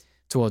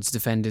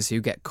defenders who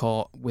get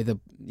caught with a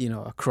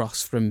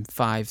cross from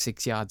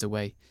 5-6 yards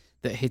away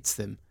that hits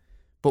them.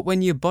 But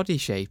when your body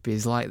shape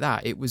is like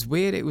that, it was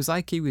weird. It was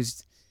like he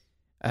was,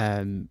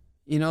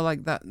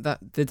 like that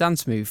the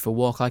dance move for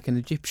Walk Like an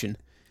Egyptian.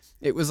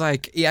 It was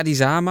like he had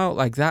his arm out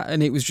like that,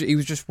 and he was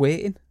just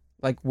waiting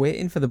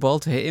for the ball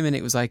to hit him, and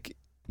it was like,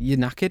 you're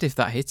knackered if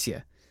that hits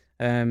you.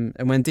 And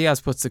when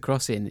Diaz puts the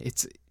cross in,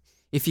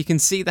 if you can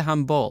see the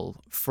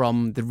handball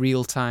from the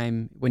real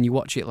time, when you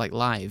watch it like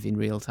live in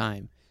real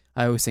time,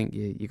 I always think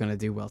you're going to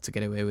do well to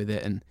get away with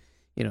it. And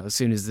as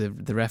soon as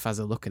the ref has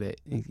a look at it,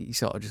 he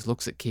sort of just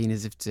looks at Keane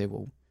as if to say,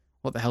 well,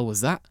 what the hell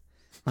was that?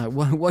 Like,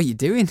 what are you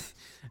doing?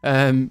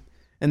 And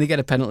they get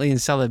a penalty,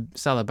 and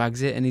Salah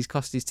bags it, and he's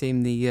cost his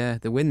team the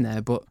win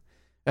there. But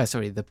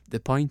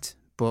the point.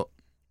 But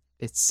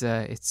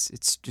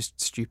it's just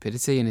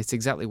stupidity, and it's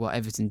exactly what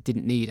Everton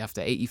didn't need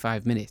after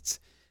 85 minutes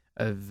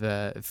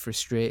of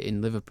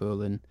frustrating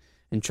Liverpool and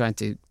trying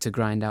to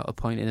grind out a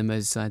point in a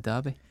Merseyside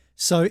derby.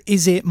 So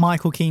is it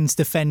Michael Keane's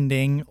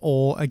defending,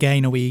 or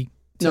again are we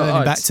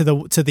turning back to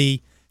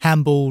the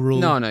handball rule?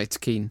 No, it's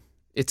Keane.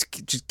 It's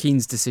just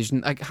Keane's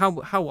decision. Like how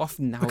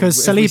often now? Because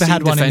Saliba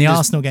had one in the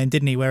Arsenal game,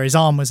 didn't he, where his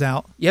arm was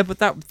out? Yeah, but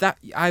that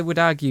I would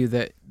argue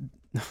that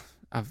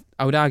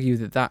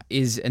that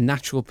is a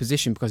natural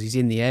position because he's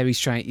in the air. He's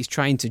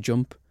trying to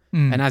jump,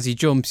 and as he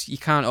jumps, you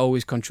can't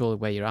always control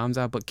where your arms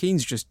are. But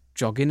Keane's just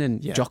jogging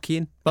and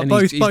jockeying, but and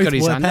both he's got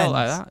his were hand out pens.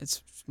 like that.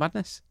 It's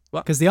madness.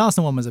 What? Because the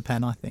Arsenal one was a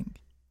pen, I think.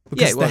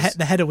 Because Yeah, it was.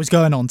 the header was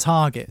going on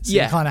target, so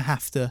you kind of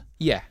have to.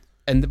 Yeah,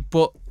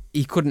 but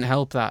he couldn't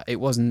help that. It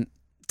wasn't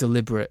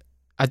deliberate.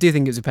 I do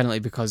think it was a penalty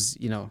because,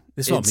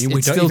 This is what I mean.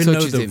 We don't even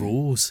know the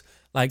rules.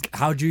 Like,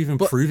 how do you even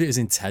prove it is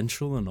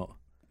intentional or not?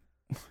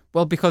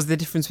 Well, because the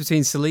difference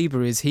between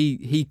Saliba is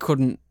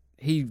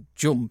he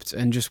jumped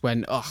and just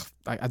went,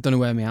 I don't know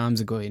where my arms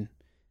are going.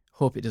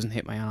 Hope it doesn't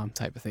hit my arm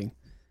type of thing.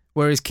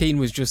 Whereas Keane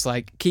was just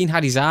like, Keane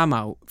had his arm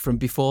out from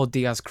before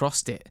Diaz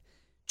crossed it,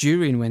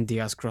 during when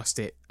Diaz crossed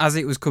it, as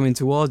it was coming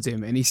towards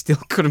him, and he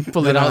still couldn't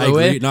pull it out of the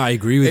way. No, I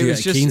agree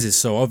with you. Keane's is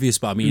so obvious,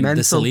 but I mean, the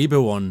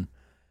Saliba one,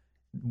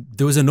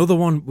 there was another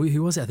one.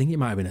 Who was it? I think it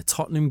might have been a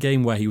Tottenham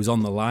game where he was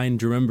on the line.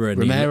 Do you remember? And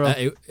Romero.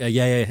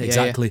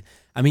 Exactly. Yeah.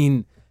 I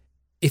mean,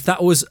 if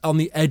that was on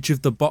the edge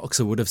of the box,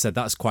 I would have said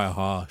that's quite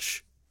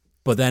harsh.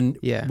 But then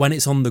when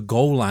it's on the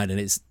goal line and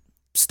it's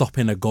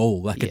stopping a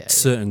goal, like a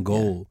certain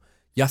goal,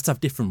 you have to have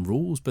different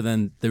rules. But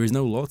then there is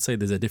no law to say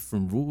there's a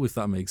different rule, if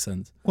that makes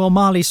sense. Well,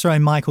 Marley's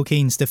throwing Michael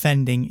Keane's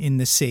defending in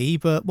the sea,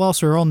 but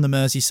whilst we're on the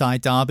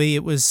Merseyside derby,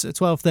 it was a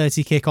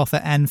 12:30 kick-off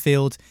at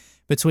Anfield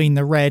between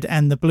the red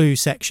and the blue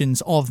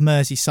sections of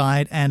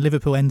Merseyside, and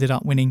Liverpool ended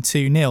up winning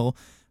 2-0,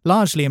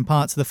 largely in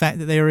part to the fact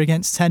that they were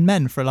against 10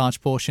 men for a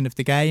large portion of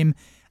the game.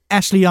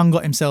 Ashley Young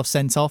got himself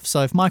sent off,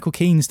 so if Michael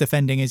Keane's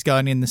defending is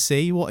going in the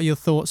sea, what are your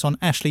thoughts on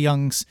Ashley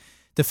Young's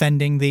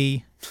defending?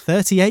 The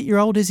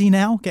 38-year-old, is he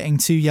now, getting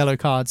 2 yellow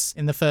cards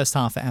in the first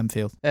half at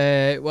Anfield?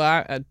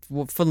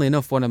 Funnily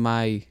enough, one of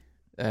my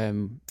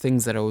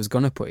things that I was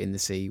going to put in the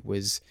sea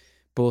was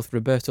both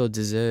Roberto De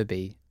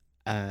Zerbi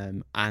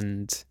and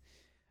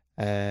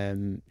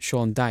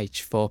Sean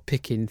Dyche for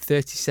picking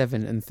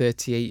 37 and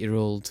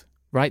 38-year-old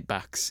right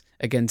backs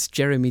against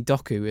Jeremy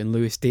Doku and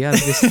Luis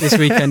Diaz this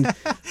weekend,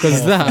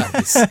 because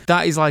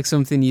that is like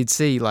something you'd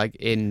see like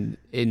in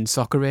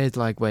Soccer Aid,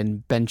 like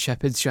when Ben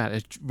Shepherd's trying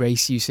to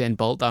race Usain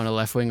Bolt down a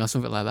left wing or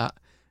something like that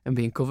and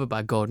being covered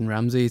by Gordon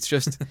Ramsay. It's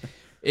just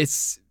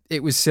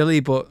it was silly,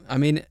 but I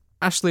mean,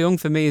 Ashley Young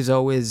for me is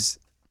always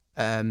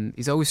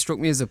he's always struck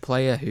me as a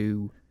player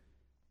who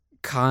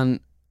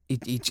can't.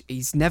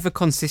 He's never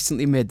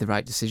consistently made the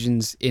right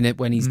decisions in it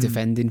when he's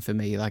defending for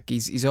me. Like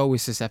he's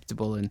always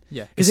susceptible, and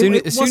as soon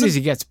as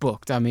he gets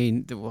booked, I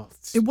mean,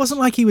 it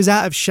wasn't like he was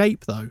out of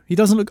shape though. He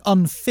doesn't look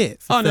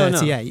unfit for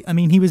 38. No. I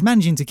mean, he was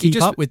managing to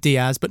keep up with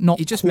Diaz, but not quite enough.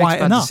 He just makes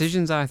bad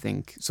decisions, I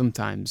think,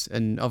 sometimes.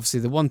 And obviously,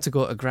 the one to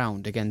go to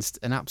ground against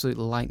an absolute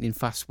lightning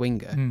fast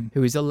winger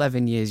who is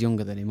 11 years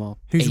younger than him, or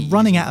who's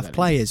running out of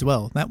play as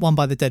well. That one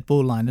by the dead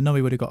ball line. I know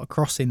he would have got a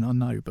crossing, I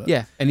know, but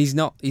and he's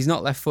not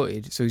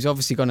left-footed, so he's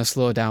obviously going to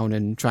slow down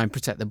and try and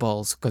protect the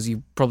balls because he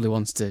probably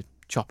wants to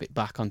chop it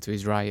back onto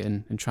his right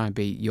and try and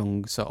beat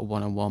Young sort of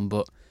one-on-one.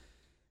 But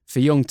for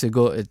Young to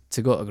go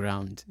to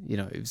ground,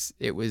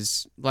 it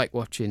was like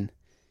watching,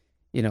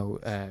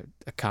 a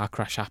car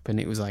crash happen.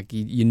 It was like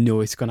you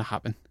know it's going to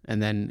happen,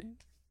 and then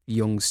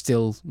Young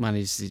still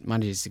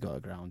manages to go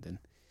to ground, and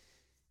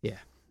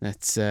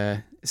that's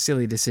a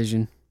silly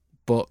decision.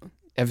 But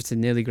Everton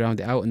nearly ground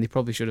it out, and they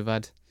probably should have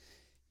had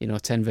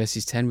 10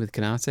 versus 10 with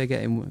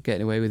Konate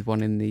getting away with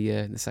one in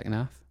the second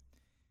half.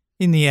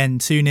 In the end,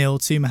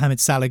 2-0 to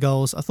Mohamed Salah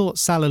goals. I thought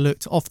Salah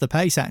looked off the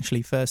pace,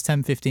 actually, first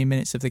 10-15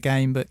 minutes of the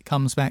game, but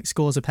comes back,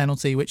 scores a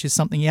penalty, which is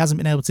something he hasn't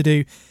been able to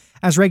do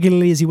as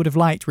regularly as he would have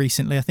liked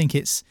recently. I think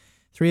it's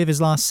 3 of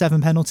his last 7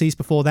 penalties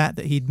before that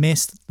he'd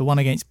missed. The one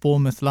against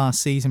Bournemouth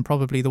last season,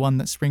 probably the one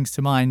that springs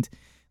to mind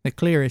the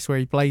clearest, where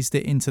he blazed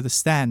it into the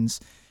stands.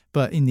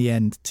 But in the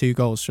end, 2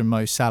 goals from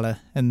Mo Salah,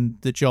 and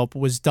the job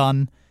was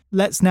done.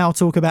 Let's now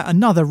talk about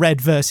another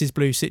red versus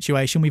blue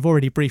situation. We've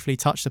already briefly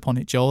touched upon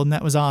it, Joel, and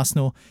that was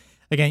Arsenal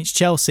against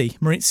Chelsea.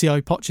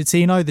 Maurizio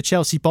Pochettino, the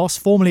Chelsea boss,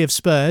 formerly of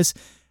Spurs,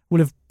 would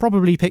have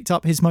probably picked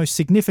up his most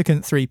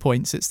significant 3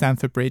 points at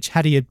Stamford Bridge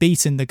had he had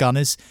beaten the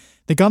Gunners.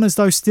 The Gunners,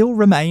 though, still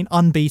remain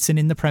unbeaten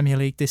in the Premier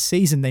League this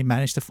season. They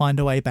managed to find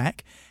a way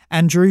back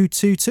and drew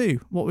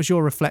 2-2. What was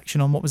your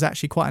reflection on what was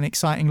actually quite an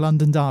exciting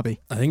London derby?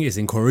 I think it's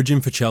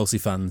encouraging for Chelsea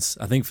fans.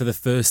 I think for the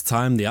first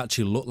time they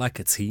actually look like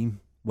a team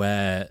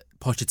where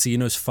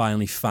Pochettino's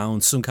finally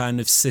found some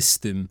kind of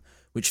system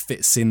which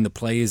fits in the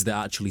players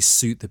that actually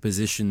suit the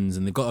positions,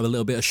 and they've got a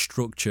little bit of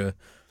structure.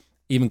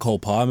 Even Cole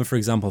Palmer, for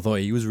example, I thought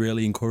he was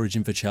really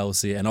encouraging for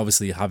Chelsea, and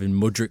obviously having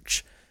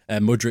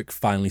Mudryk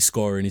finally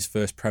scoring his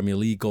first Premier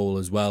League goal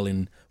as well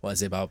in,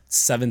 about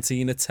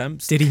 17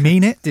 attempts. Did he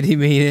mean it? Did he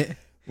mean it?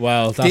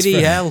 Well, that's did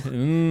he yell? He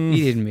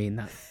didn't mean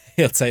that.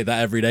 He'll take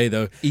that every day,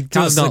 though. He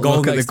does not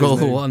look at the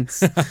goal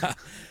once.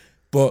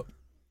 But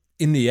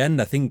in the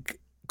end, I think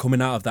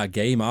coming out of that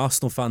game,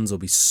 Arsenal fans will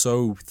be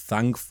so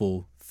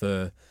thankful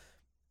for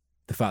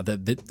the fact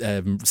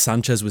that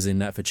Sanchez was in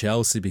net for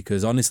Chelsea,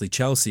 because honestly,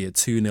 Chelsea at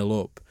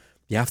 2-0 up,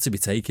 you have to be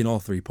taking all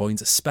 3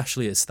 points,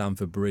 especially at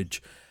Stamford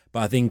Bridge.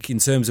 But I think in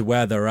terms of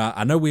where they're at,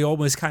 I know we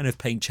almost kind of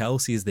paint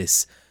Chelsea as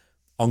this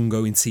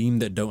ongoing team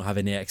that don't have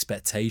any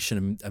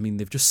expectation. I mean,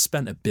 they've just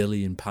spent £1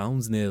 billion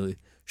nearly.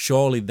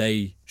 Surely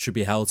they should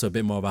be held to a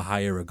bit more of a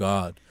higher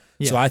regard.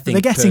 Yeah. So I think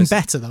they're getting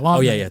better, though,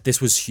 aren't they? Yeah.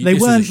 This was huge. They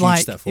This was a weren't huge like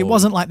step it forward.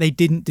 wasn't like they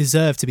didn't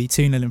deserve to be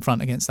 2-0 in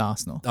front against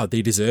Arsenal. Oh,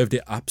 they deserved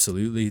it,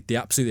 absolutely. They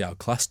absolutely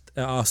outclassed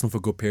Arsenal for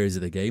good periods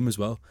of the game as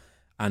well.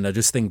 And I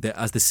just think that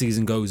as the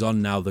season goes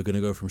on now, they're going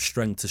to go from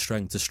strength to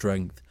strength to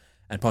strength.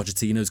 And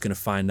Pochettino's going to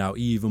find out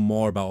even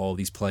more about all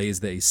these players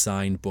that he's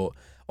signed. But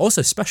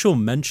also, special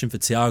mention for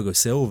Thiago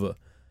Silva.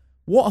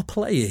 What a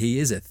player he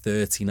is at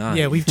 39.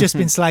 Yeah, we've just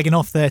been slagging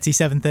off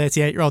 37,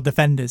 38-year-old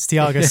defenders.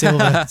 Thiago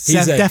Silva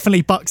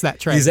definitely bucks that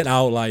trend. He's an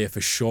outlier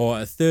for sure.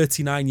 At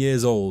 39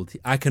 years old,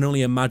 I can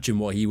only imagine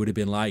what he would have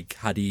been like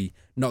had he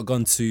not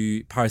gone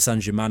to Paris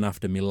Saint-Germain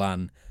after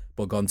Milan,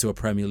 but gone to a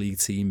Premier League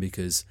team,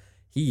 because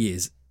he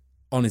is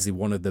honestly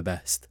one of the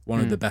best. One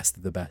of the best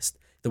of the best.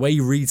 The way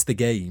he reads the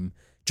game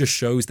just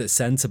shows that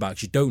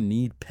centre-backs, you don't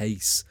need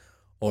pace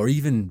or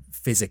even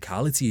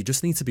physicality. You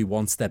just need to be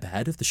one step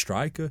ahead of the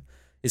striker.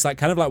 It's like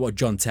kind of like what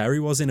John Terry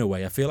was in a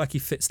way. I feel like he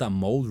fits that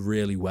mould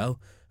really well,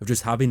 of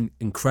just having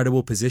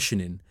incredible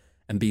positioning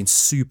and being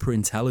super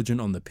intelligent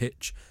on the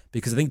pitch.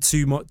 Because I think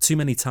too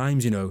many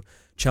times,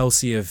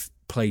 Chelsea have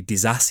played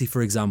Disassi,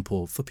 for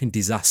example, flipping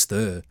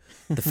disaster.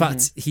 The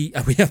fact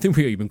I think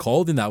we even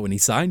called him that when he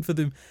signed for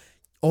them.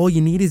 All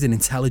you need is an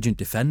intelligent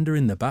defender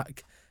in the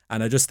back.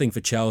 And I just think for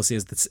Chelsea,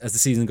 as the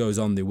season goes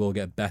on, they will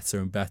get better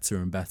and better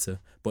and better.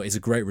 But it's a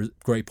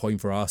great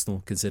point for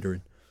Arsenal,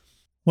 considering.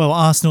 Well,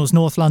 Arsenal's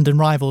North London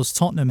rivals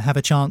Tottenham have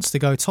a chance to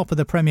go top of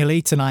the Premier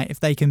League tonight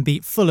if they can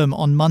beat Fulham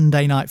on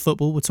Monday Night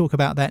Football. We'll talk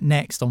about that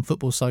next on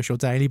Football Social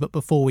Daily. But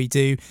before we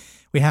do,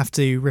 we have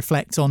to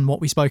reflect on what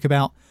we spoke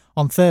about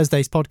on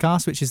Thursday's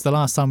podcast, which is the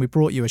last time we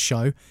brought you a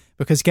show,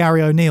 because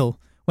Gary O'Neill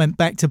went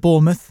back to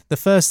Bournemouth, the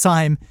first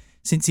time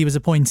since he was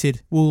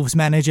appointed Wolves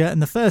manager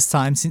and the first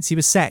time since he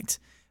was sacked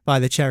by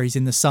the Cherries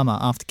in the summer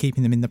after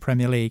keeping them in the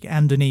Premier League.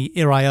 Andoni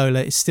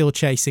Iraola is still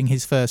chasing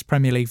his first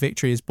Premier League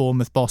victory as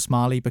Bournemouth boss,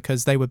 Marley,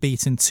 because they were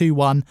beaten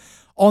 2-1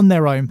 on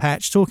their own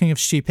patch. Talking of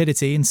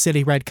stupidity and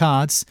silly red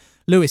cards,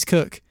 Lewis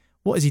Cook,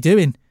 what is he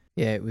doing?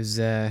 Yeah, it was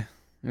a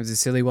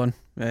silly one.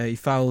 He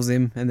fouls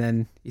him and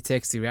then he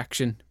takes the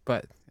reaction.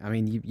 But, I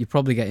mean, you're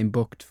probably getting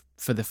booked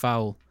for the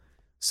foul.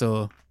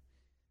 So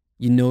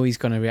you know he's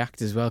going to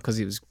react as well, because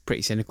it was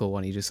pretty cynical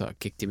when he just sort of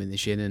kicked him in the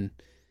shin and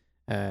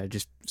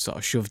just sort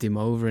of shoved him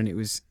over, and it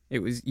was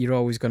you're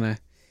always gonna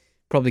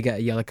probably get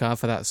a yellow card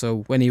for that.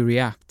 So when he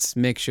reacts,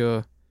 make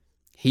sure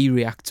he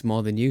reacts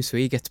more than you, so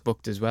he gets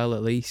booked as well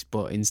at least.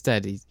 But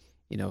instead,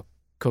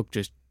 Cook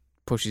just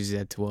pushes his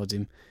head towards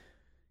him.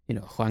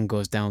 Juan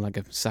goes down like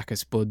a sack of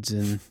spuds,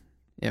 and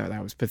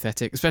that was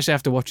pathetic, especially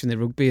after watching the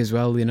rugby as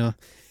well.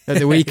 At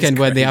the weekend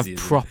where they have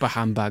proper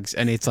handbags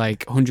and it's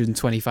like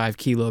 125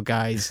 kilo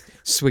guys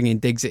swinging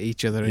digs at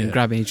each other and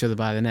grabbing each other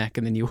by the neck,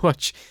 and then you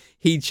watch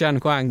Chan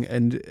Huang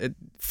and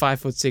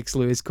 5'6"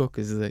 Lewis Cook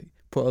as they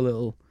put a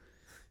little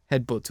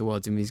headbutt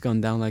towards him. He's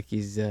gone down like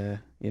he's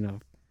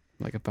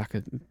like a pack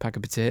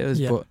of potatoes.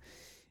 Yeah. But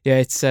yeah,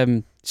 it's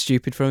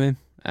stupid from him,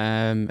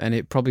 and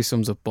it probably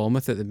sums up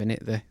Bournemouth at the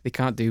minute. They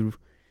can't do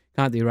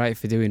right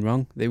for doing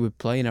wrong. They were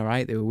playing all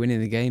right. They were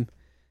winning the game.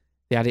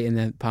 They had it in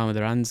the palm of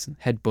their hands.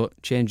 Headbutt,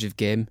 change of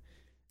game.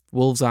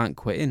 Wolves aren't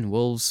quitting.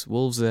 Wolves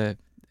are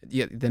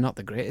they're not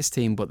the greatest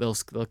team, but they'll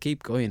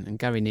keep going. And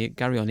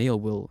Gary O'Neill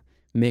will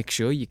make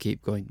sure you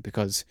keep going,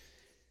 because,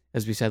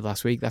 as we said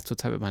last week, that's what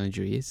type of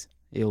manager he is.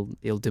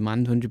 He'll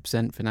demand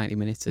 100% for 90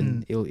 minutes,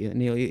 and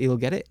he'll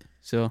get it.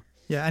 So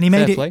yeah, and he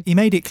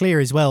made it clear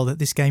as well that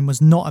this game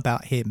was not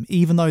about him,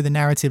 even though the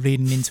narrative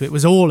leading into it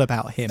was all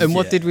about him. And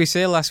what did we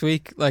say last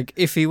week? Like,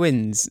 if he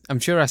wins, I'm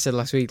sure I said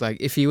last week, like,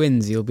 if he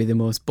wins, he'll be the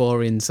most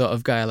boring sort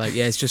of guy. Like,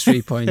 yeah, it's just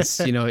 3 points.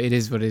 It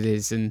is what it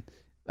is, and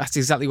that's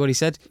exactly what he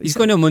said. He's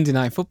going to Monday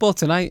Night Football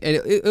tonight, and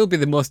it'll be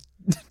the most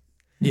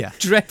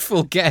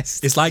dreadful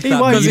guest. It's like he that.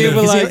 Won't,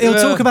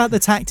 he'll talk about the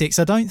tactics.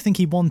 I don't think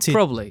he wanted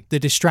probably the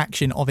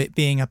distraction of it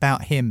being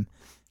about him.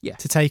 Yeah.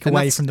 To take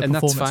away from the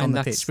performance on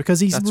the pitch. Because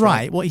he's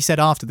right. What he said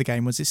after the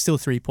game was it's still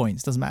 3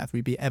 points. Doesn't matter if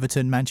we beat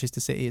Everton, Manchester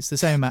City. It's the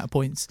same amount of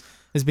points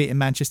as beating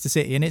Manchester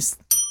City. And it's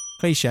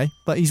cliche,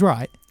 but he's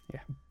right. Yeah.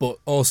 But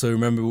also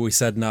remember what we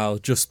said now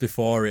just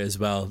before it as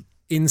well.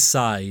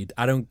 Inside,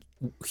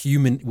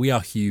 we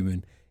are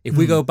human. If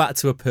we go back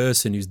to a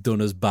person who's done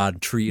us bad,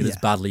 treated us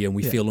badly, and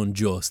we feel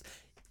unjust,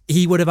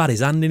 he would have had his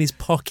hand in his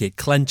pocket,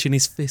 clenching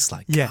his fist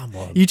like, come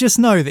on. You just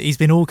know that he's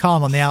been all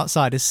calm on the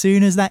outside. As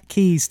soon as that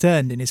key's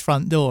turned in his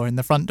front door and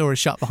the front door is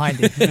shut behind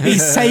him,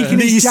 he's taken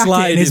his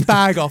jacket and his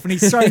bag off and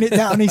he's thrown it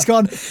down and he's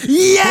gone,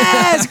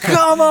 yes,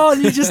 come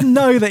on. You just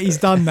know that he's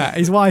done that.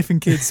 His wife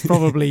and kids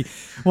probably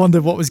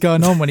wondered what was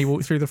going on when he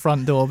walked through the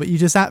front door, but you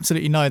just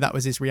absolutely know that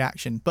was his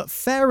reaction. But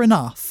fair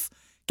enough,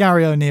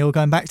 Gary O'Neill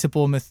going back to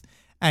Bournemouth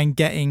and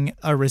getting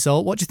a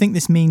result. What do you think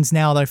this means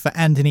now, though, for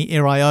Anthony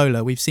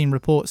Iraola? We've seen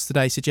reports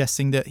today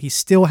suggesting that he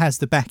still has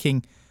the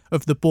backing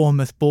of the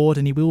Bournemouth board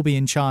and he will be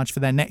in charge for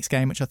their next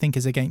game, which I think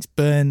is against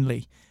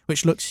Burnley,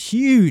 which looks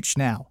huge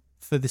now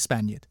for the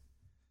Spaniard.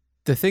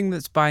 The thing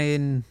that's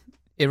buying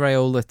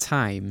Iraola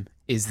time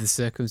is the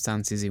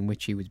circumstances in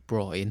which he was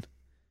brought in.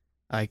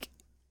 Like,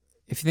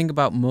 if you think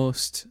about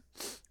most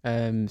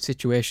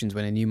situations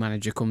when a new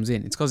manager comes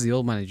in, it's because the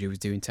old manager was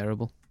doing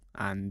terrible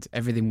and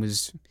everything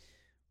was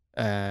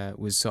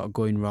sort of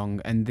going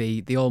wrong, and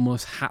they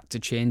almost had to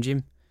change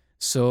him.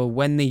 So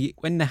when they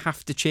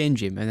have to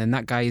change him, and then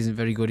that guy isn't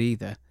very good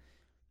either,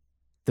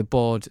 the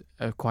board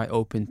are quite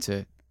open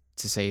to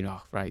saying,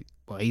 "Oh, right,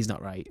 well he's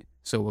not right,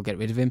 so we'll get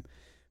rid of him."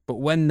 But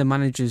when the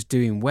manager's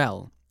doing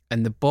well,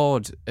 and the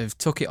board have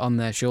took it on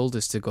their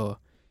shoulders to go,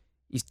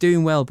 "He's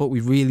doing well, but we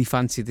really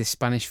fancy this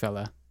Spanish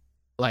fella,"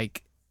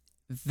 like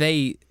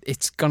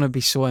it's gonna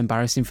be so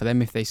embarrassing for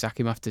them if they sack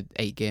him after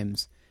 8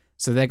 games.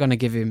 So they're gonna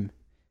give him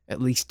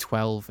at least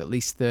 12, at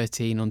least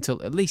 13, until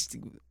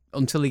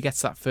he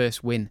gets that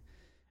first win.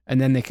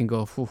 And then they can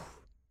go,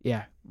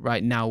 yeah,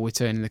 right now we're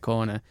turning the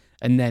corner.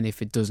 And then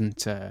if it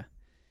doesn't,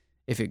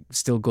 if it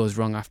still goes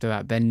wrong after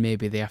that, then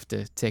maybe they have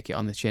to take it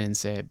on the chin and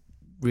say,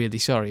 really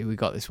sorry, we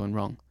got this one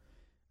wrong.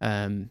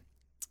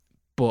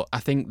 But I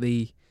think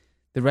the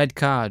red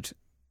card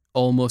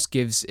almost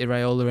gives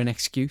Iraola an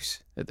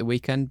excuse at the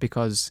weekend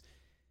because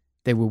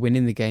they were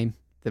winning the game.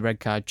 The red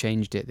card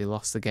changed it. They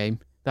lost the game.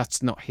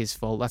 That's not his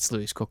fault. That's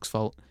Lewis Cook's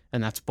fault.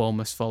 And that's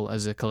Bournemouth's fault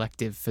as a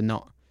collective for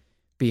not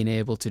being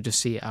able to just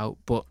see it out.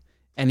 But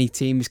any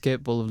team is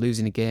capable of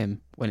losing a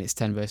game when it's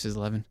 10 versus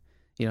 11.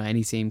 You know,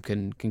 any team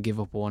can give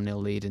up a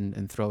 1-0 lead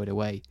and throw it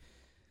away.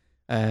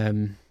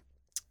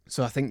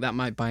 So I think that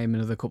might buy him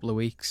another couple of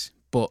weeks.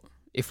 But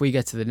if we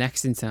get to the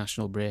next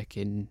international break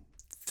in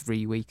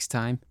 3 weeks'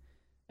 time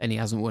and he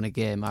hasn't won a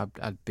game,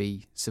 I'd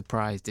be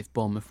surprised if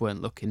Bournemouth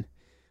weren't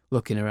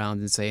looking around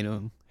and saying,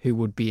 oh, who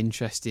would be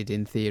interested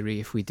in theory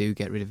if we do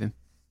get rid of him.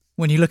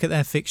 When you look at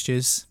their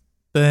fixtures,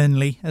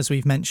 Burnley, as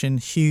we've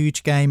mentioned,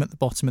 huge game at the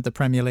bottom of the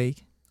Premier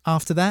League.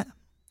 After that,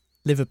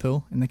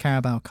 Liverpool in the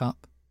Carabao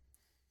Cup.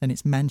 Then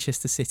it's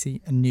Manchester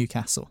City and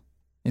Newcastle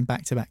in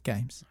back-to-back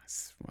games.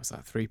 What's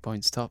that, 3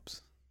 points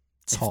tops?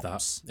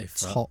 Tops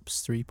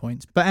 3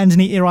 points. But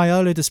Anthony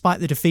Iraola, despite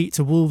the defeat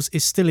to Wolves,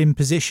 is still in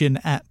position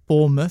at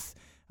Bournemouth.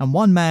 And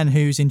one man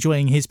who's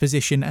enjoying his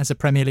position as a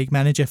Premier League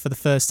manager for the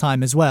first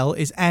time as well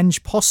is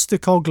Ange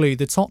Postecoglou.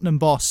 The Tottenham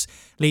boss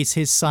leads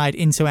his side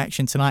into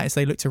action tonight as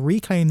they look to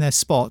reclaim their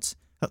spot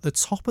at the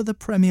top of the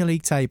Premier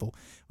League table.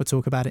 We'll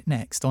talk about it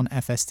next on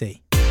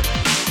FST.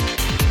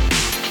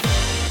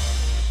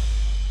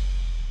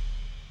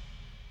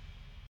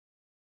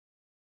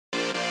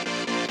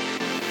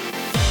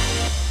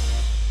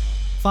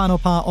 Final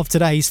part of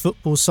today's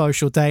Football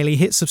Social Daily.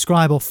 Hit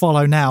subscribe or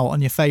follow now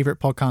on your favourite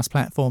podcast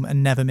platform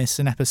and never miss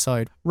an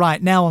episode.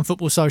 Right, now on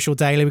Football Social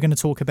Daily, we're going to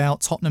talk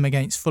about Tottenham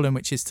against Fulham,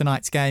 which is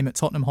tonight's game at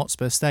Tottenham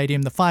Hotspur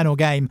Stadium, the final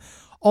game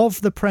of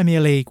the Premier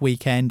League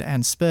weekend,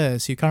 and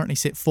Spurs, who currently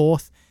sit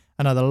 4th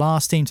and are the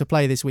last team to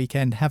play this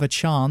weekend, have a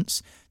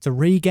chance to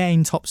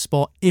regain top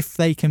spot if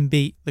they can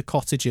beat the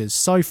Cottagers.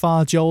 So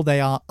far, Joel, they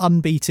are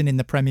unbeaten in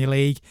the Premier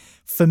League.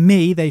 For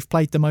me, they've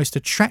played the most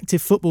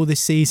attractive football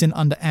this season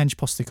under Ange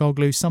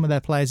Postecoglou. Some of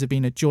their players have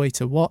been a joy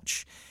to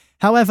watch.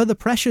 However, the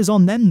pressure's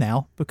on them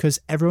now because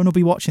everyone will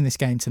be watching this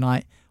game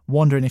tonight,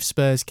 wondering if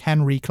Spurs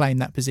can reclaim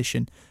that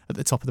position at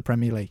the top of the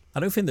Premier League.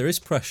 I don't think there is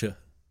pressure.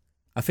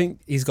 I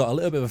think he's got a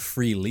little bit of a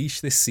free leash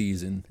this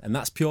season, and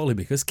that's purely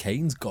because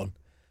Kane's gone.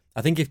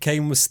 I think if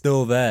Kane was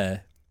still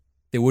there,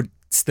 there would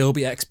still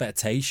be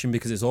expectation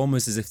because it's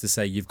almost as if to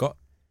say, you've got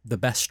the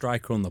best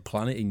striker on the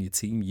planet in your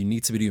team. You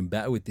need to be doing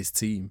better with this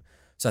team.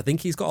 So I think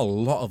he's got a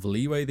lot of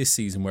leeway this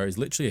season where it's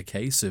literally a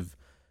case of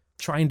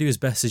try and do as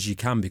best as you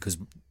can because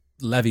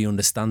Levy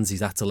understands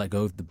he's had to let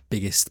go of the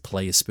biggest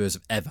player Spurs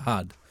have ever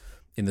had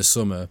in the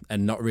summer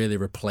and not really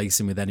replace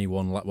him with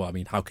anyone. Well, I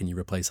mean, how can you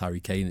replace Harry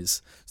Kane?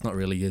 It's not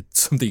really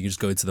something you just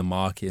go to the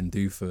market and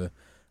do for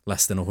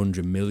less than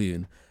 100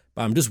 million.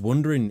 But I'm just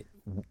wondering,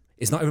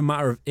 it's not even a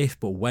matter of if,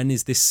 but when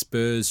is this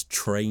Spurs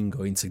train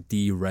going to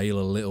derail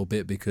a little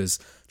bit? Because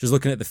just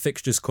looking at the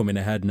fixtures coming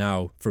ahead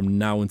now, from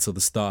now until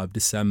the start of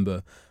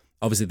December,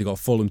 obviously they've got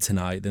Fulham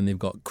tonight, then they've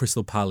got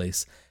Crystal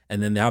Palace,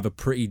 and then they have a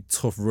pretty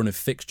tough run of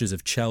fixtures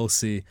of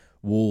Chelsea,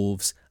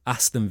 Wolves,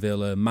 Aston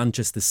Villa,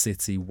 Manchester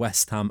City,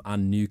 West Ham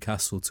and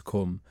Newcastle to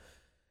come.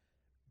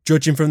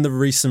 Judging from the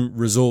recent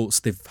results,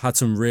 they've had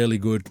some really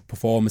good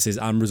performances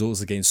and results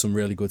against some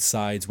really good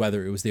sides,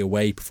 whether it was the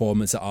away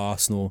performance at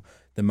Arsenal,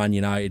 the Man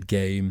United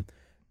game.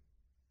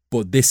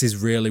 But this is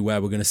really where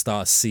we're going to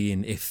start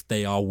seeing if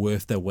they are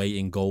worth their weight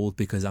in gold,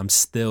 because I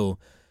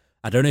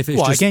don't know if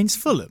it's just... against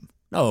Fulham?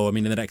 No, I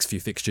mean in the next few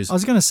fixtures. I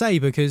was going to say,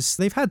 because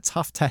they've had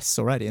tough tests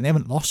already and they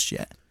haven't lost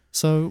yet.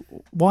 So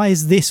why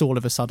is this all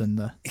of a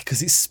sudden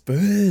Because it's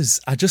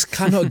Spurs. I just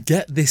cannot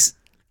get this.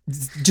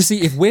 Just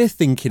see, if we're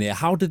thinking it,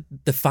 how did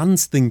the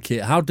fans think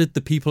it? How did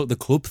the people at the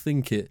club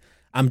think it?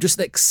 I'm just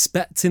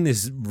expecting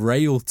this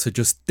rail to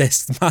just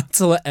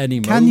dismantle at any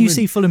moment. Can you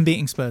see Fulham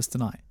beating Spurs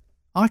tonight?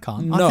 I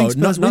can't. No, I think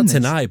Spurs not win this.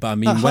 tonight. But I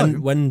mean, At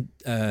when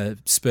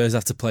Spurs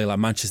have to play like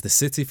Manchester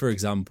City, for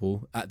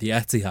example, at the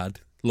Etihad,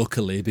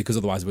 luckily, because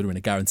otherwise we'd have been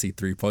a guaranteed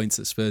 3 points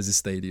at Spurs'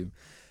 stadium.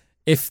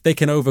 If they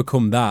can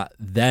overcome that,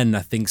 then I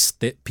think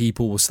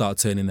people will start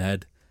turning their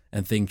head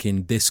and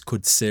thinking this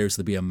could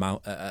seriously be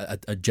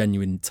a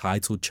genuine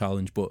title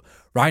challenge. But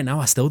right now,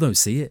 I still don't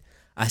see it.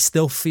 I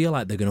still feel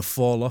like they're going to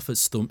fall off at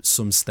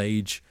some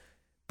stage.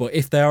 But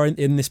if they are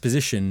in this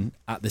position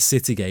at the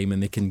City game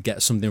and they can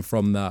get something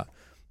from that,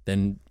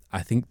 then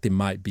I think they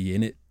might be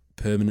in it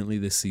permanently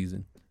this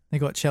season. They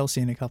got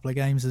Chelsea in a couple of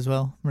games as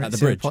well. At the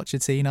Bridge.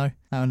 Pochettino.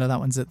 Oh no, that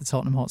one's at the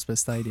Tottenham Hotspur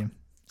Stadium.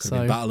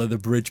 Could be Battle of the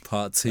Bridge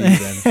Part 2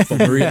 then.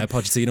 But Maria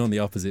Pochettino on the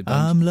opposite bench.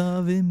 I'm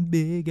loving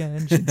big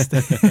engines.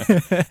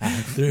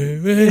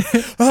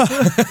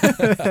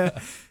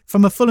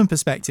 From a Fulham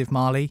perspective,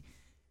 Marley,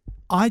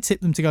 I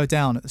tipped them to go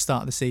down at the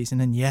start of the season.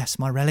 And yes,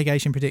 my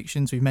relegation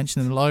predictions, we've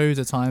mentioned them loads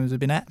of times, have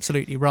been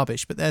absolutely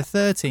rubbish. But they're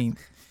 13th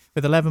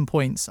with 11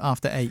 points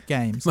after 8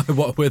 games.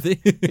 What were they?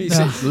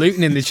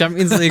 Luton in the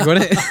Champions League,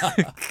 wasn't it?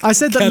 I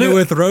said that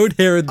Kenilworth Road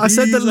here. I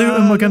said that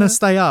Luton were going to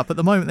stay up. At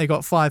the moment, they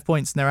got 5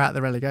 points and they're out of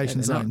the relegation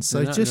they're zone. not- So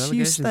they're not just in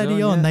you relegation steady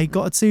zone, on. yeah. They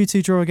got a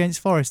 2-2 draw against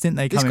Forest, didn't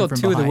they? He's Coming got from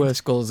 2 of the behind.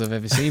 worst goals I've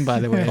ever seen, by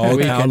the way. All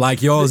count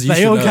like yours. You They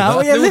should all know count.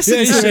 that. Yeah, listen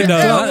You to should it. know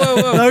Whoa, that.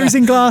 whoa, whoa. Those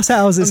in glass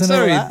houses I'm and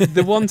all sorry, that.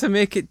 the one to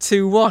make it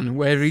 2-1,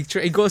 where he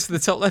goes to the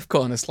top left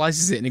corner,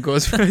 slices it, and he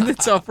goes through the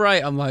top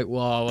right. I'm like,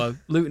 wow, well,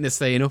 Luton are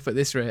staying up at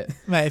this rate.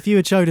 Mate, if you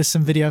had showed us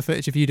some video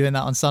footage of you doing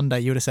that on Sunday,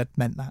 you would have said,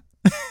 meant that.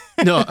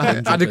 No,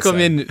 I'd have come 100%.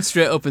 in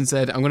straight up and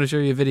said, I'm going to show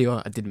you a video.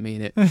 I didn't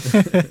mean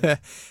it.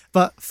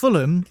 But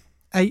Fulham,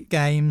 8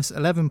 games,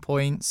 11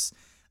 points.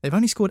 They've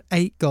only scored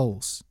 8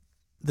 goals.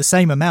 The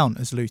same amount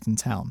as Luton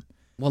Town.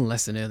 One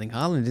less than Erling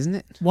Haaland, isn't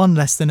it? One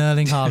less than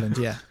Erling Haaland,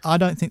 yeah. I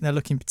don't think they're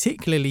looking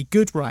particularly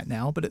good right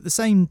now, but at the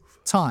same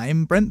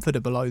time, Brentford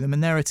are below them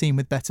and they're a team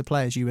with better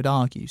players, you would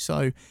argue.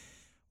 So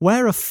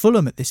where are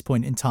Fulham at this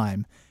point in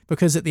time?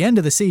 Because at the end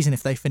of the season,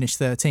 if they finish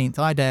 13th,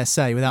 I dare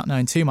say, without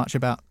knowing too much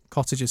about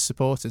Cottagers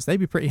supporters, they'd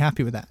be pretty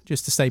happy with that,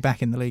 just to stay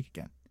back in the league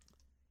again.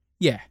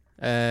 Yeah,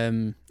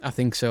 I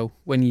think so.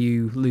 When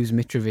you lose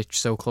Mitrovic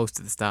so close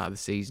to the start of the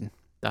season,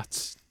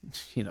 that's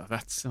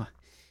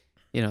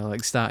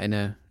like starting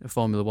a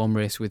Formula One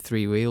race with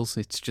 3 wheels.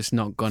 It's just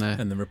not gonna.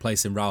 And then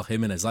replacing Raul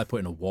Jimenez, like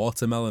putting a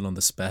watermelon on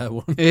the spare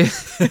one.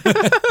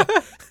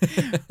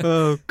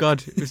 Oh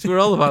God, we're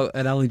all about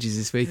analogies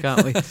this week,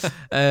 aren't we?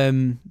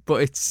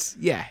 But it's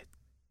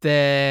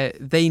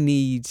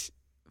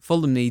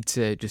Fulham need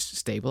to just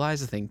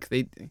stabilise. I think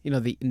they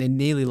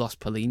nearly lost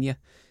Palhinha.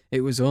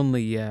 It was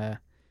only a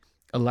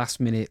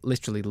last minute,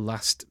 literally the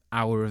last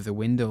hour of the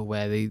window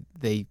where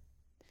they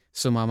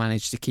somehow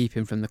managed to keep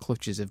him from the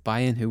clutches of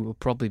Bayern, who will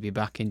probably be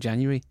back in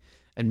January,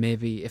 and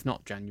maybe if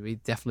not January,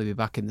 definitely be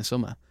back in the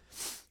summer.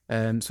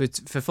 So it's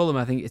for Fulham.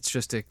 I think it's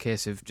just a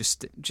case of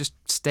just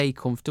stay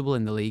comfortable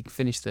in the league,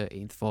 finish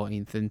 13th,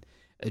 14th, and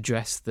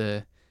address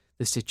the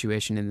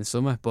situation in the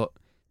summer. But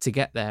to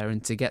get there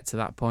and to get to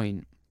that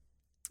point,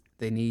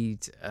 they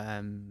need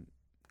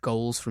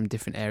goals from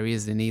different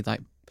areas. They need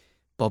like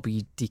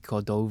Bobby Di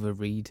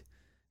Cordova-Reid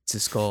to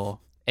score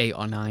 8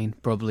 or 9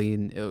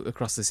 probably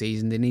across the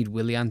season. They need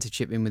Willian to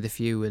chip in with a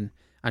few, and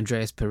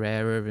Andreas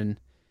Pereira, and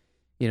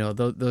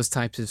those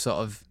types of sort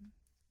of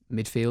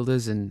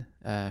midfielders, and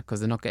because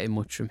they're not getting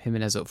much from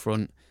Jimenez up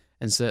front,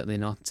 and certainly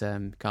not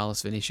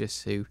Carlos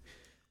Vinicius, who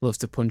loves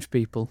to punch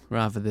people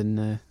rather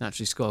than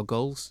actually score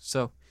goals.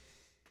 So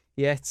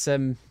yeah, it's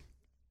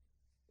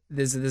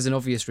there's an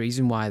obvious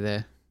reason why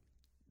they're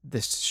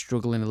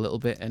struggling a little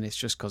bit, and it's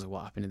just because of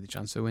what happened in the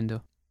transfer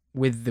window.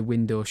 With the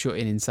window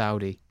shutting in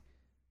Saudi,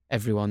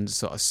 everyone's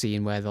sort of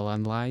seeing where the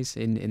land lies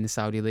in the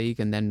Saudi league,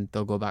 and then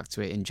they'll go back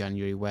to it in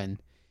January when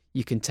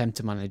you can tempt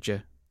a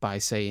manager by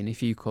saying,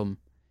 if you come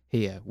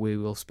here, we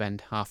will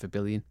spend $500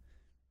 million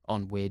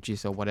on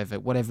wages or whatever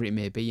it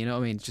may be. You know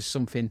what I mean? It's just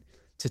something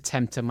to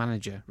tempt a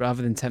manager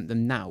rather than tempt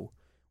them now,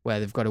 where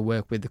they've got to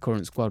work with the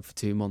current squad for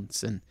 2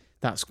 months, and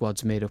that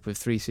squad's made up of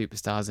 3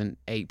 superstars and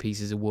 8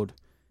 pieces of wood.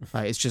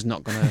 Like, it's just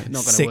not gonna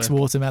 6 work.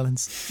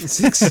 Watermelons.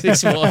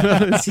 Six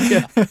watermelons.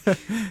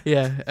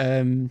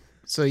 Yeah.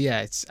 So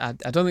yeah, I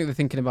don't think they're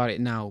thinking about it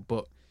now,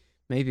 but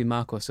maybe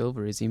Marco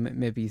Silva is.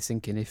 Maybe he's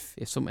thinking, if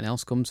something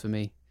else comes for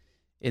me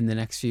in the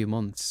next few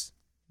months,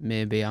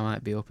 maybe I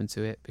might be open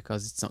to it,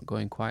 because it's not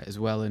going quite as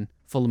well, and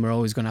Fulham are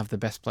always going to have the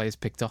best players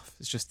picked off.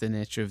 It's just the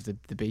nature of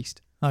the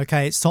beast.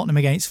 Okay, it's Tottenham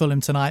against Fulham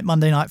tonight,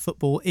 Monday Night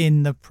Football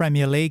in the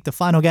Premier League, the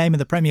final game of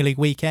the Premier League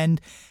weekend.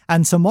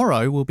 And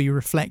tomorrow we'll be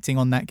reflecting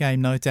on that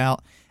game, no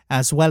doubt,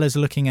 as well as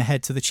looking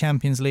ahead to the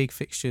Champions League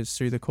fixtures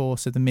through the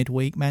course of the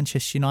midweek.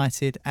 Manchester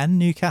United and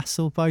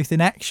Newcastle both in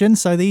action.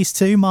 So these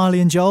two, Marley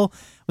and Joel,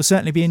 will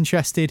certainly be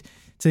interested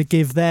to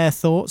give their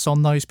thoughts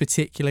on those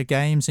particular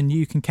games, and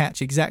you can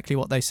catch exactly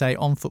what they say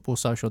on Football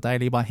Social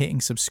Daily by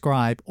hitting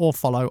subscribe or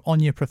follow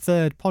on your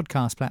preferred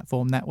podcast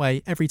platform. That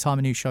way, every time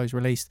a new show is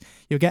released,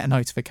 you'll get a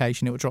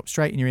notification. It will drop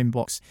straight in your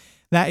inbox.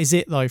 That is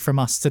it, though, from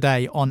us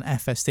today on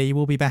FSD.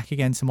 We'll be back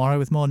again tomorrow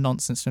with more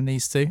nonsense from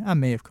these two, and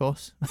me, of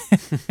course.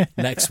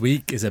 Next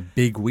week is a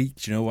big week.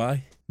 Do you know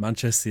why?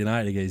 Manchester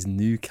United against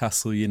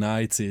Newcastle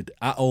United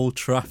at Old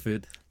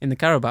Trafford. In the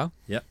Carabao?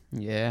 Yep.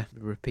 Yeah,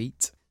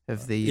 repeat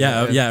of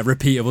the...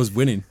 repeat of us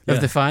winning. Of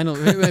the final.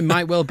 It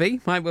might well be,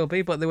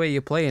 but the way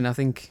you're playing, I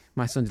think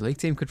my Sunday League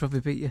team could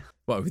probably beat you.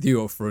 What, with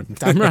you up front?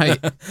 Damn right.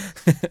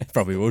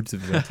 Probably would.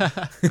 Football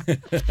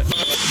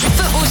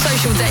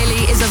Social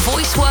Daily is a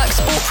VoiceWorks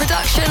sport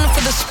production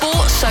for the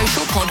Sports